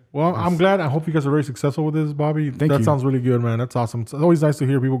 Well, I'm glad. I hope you guys are very successful with this, Bobby. Thank that you. sounds really good, man. That's awesome. It's always nice to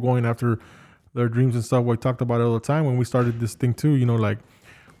hear people going after their dreams and stuff. We talked about it all the time when we started this thing too. Like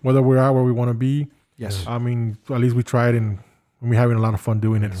whether we're at where we want to be. Yes. I mean, at least we tried and we're having a lot of fun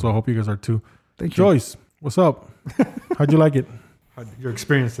doing it. So I hope you guys are too. Thank you. Joyce, what's up? How'd you like it? Your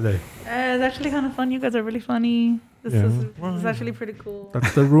experience today. It's actually kind of fun. You guys are really funny. This Yeah. is actually pretty cool.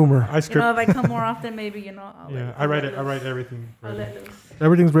 That's the rumor. I script. If I come more often, maybe I write it. I write everything. I'll let loose.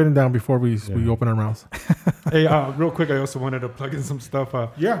 Everything's written down before we open our mouths. Hey, real quick, I also wanted to plug in some stuff.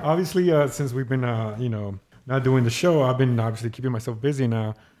 Yeah. Obviously, since we've been, not doing the show, I've been obviously keeping myself busy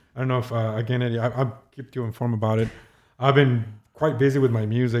now. I don't know if, again, Eddie, I'll keep you informed about it. I've been quite busy with my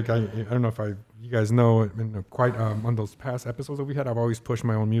music. I don't know if I you guys know, in quite on those past episodes that we had, I've always pushed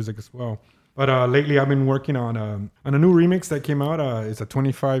my own music as well. But lately, I've been working on a new remix that came out. It's a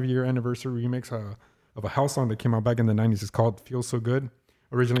 25-year anniversary remix of a house song that came out back in the 90s. It's called "Feels So Good."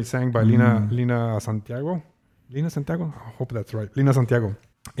 Originally sang by Lina Santiago. Lina Santiago? I hope that's right. Lina Santiago.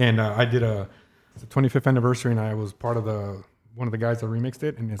 And I did it's the 25th anniversary, and I was part of one of the guys that remixed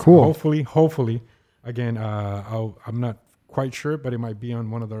it. And it's Cool. Hopefully, again, I'm not quite sure, but it might be on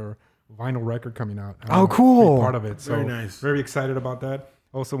one of their vinyl record coming out. Oh, cool. Be part of it. So Very nice. Very excited about that.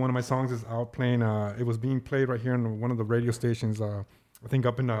 Also, one of my songs is out playing. It was being played right here on one of the radio stations. I think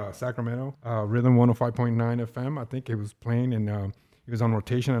up in Sacramento, Rhythm 105.9 FM. I think it was playing, and it was on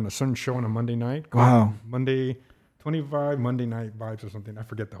rotation on a certain show on a Monday night. Wow. Monday 25 Monday Night Vibes or something. I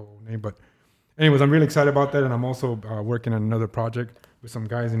forget the whole name, but anyways, I'm really excited about that, and I'm also working on another project with some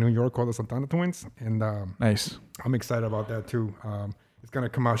guys in New York called the Santana Twins, and Nice. I'm excited about that too. It's gonna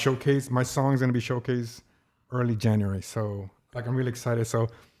come out showcase. My song's gonna be showcased early January, so like I'm really excited. So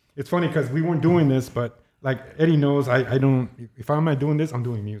it's funny because we weren't doing this, but like Eddie knows, I don't. If I'm not doing this, I'm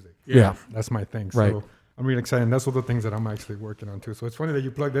doing music. Yeah. That's my thing. Right. So I'm really excited, and that's one of the things that I'm actually working on too. So it's funny that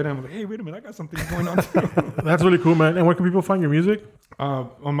you plugged that in. I'm like, hey, wait a minute, I got something going on too. That's really cool, man. And where can people find your music?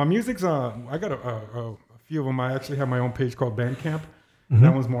 On my music's, I got a few of them. I actually have my own page called Bandcamp.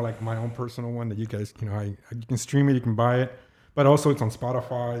 That one's more like my own personal one that you guys, you can stream it, you can buy it, but also it's on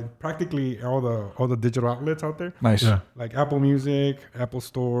Spotify, practically all the digital outlets out there, Nice. Yeah. like Apple Music, Apple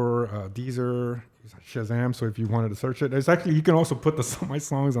Store, Deezer, Shazam. So if you wanted to search it, it's actually, you can also put my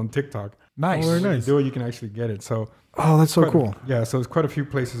songs on TikTok. Nice. Oh, very When you nice. do it, you can actually get it. So Oh, that's so quite- cool. Yeah, so it's quite a few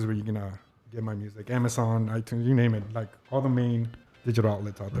places where you can get my music. Amazon, iTunes, you name it, like all the main digital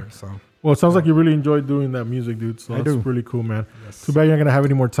outlets out there. So Well, it sounds like you really enjoyed doing that music, dude. So I that's do. really cool, man. yes. Too bad you're not gonna have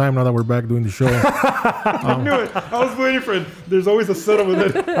any more time now that we're back doing the show. I knew it. I was waiting for it. There's always a setup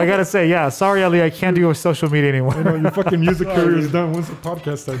with it. I gotta say, yeah. Sorry, Ali, I can't do social media anymore. I know your fucking music career is done once the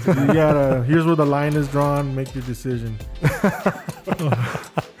podcast starts. You gotta. Here's where the line is drawn. Make your decision.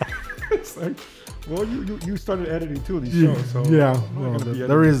 It's like, well, you started editing too these shows, so Yeah. I'm not Well, gonna be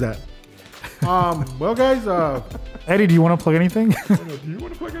there is that. Well, guys. Eddie, do you want to plug anything? editing. Do you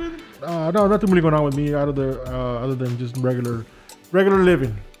want to plug anything? No, nothing really going on with me other than just regular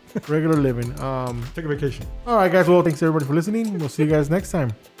living. Regular living. Take a vacation. All right, guys. Well, thanks everybody for listening. We'll see you guys next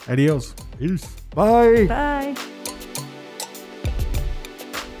time. Adios. Peace. Bye. Bye.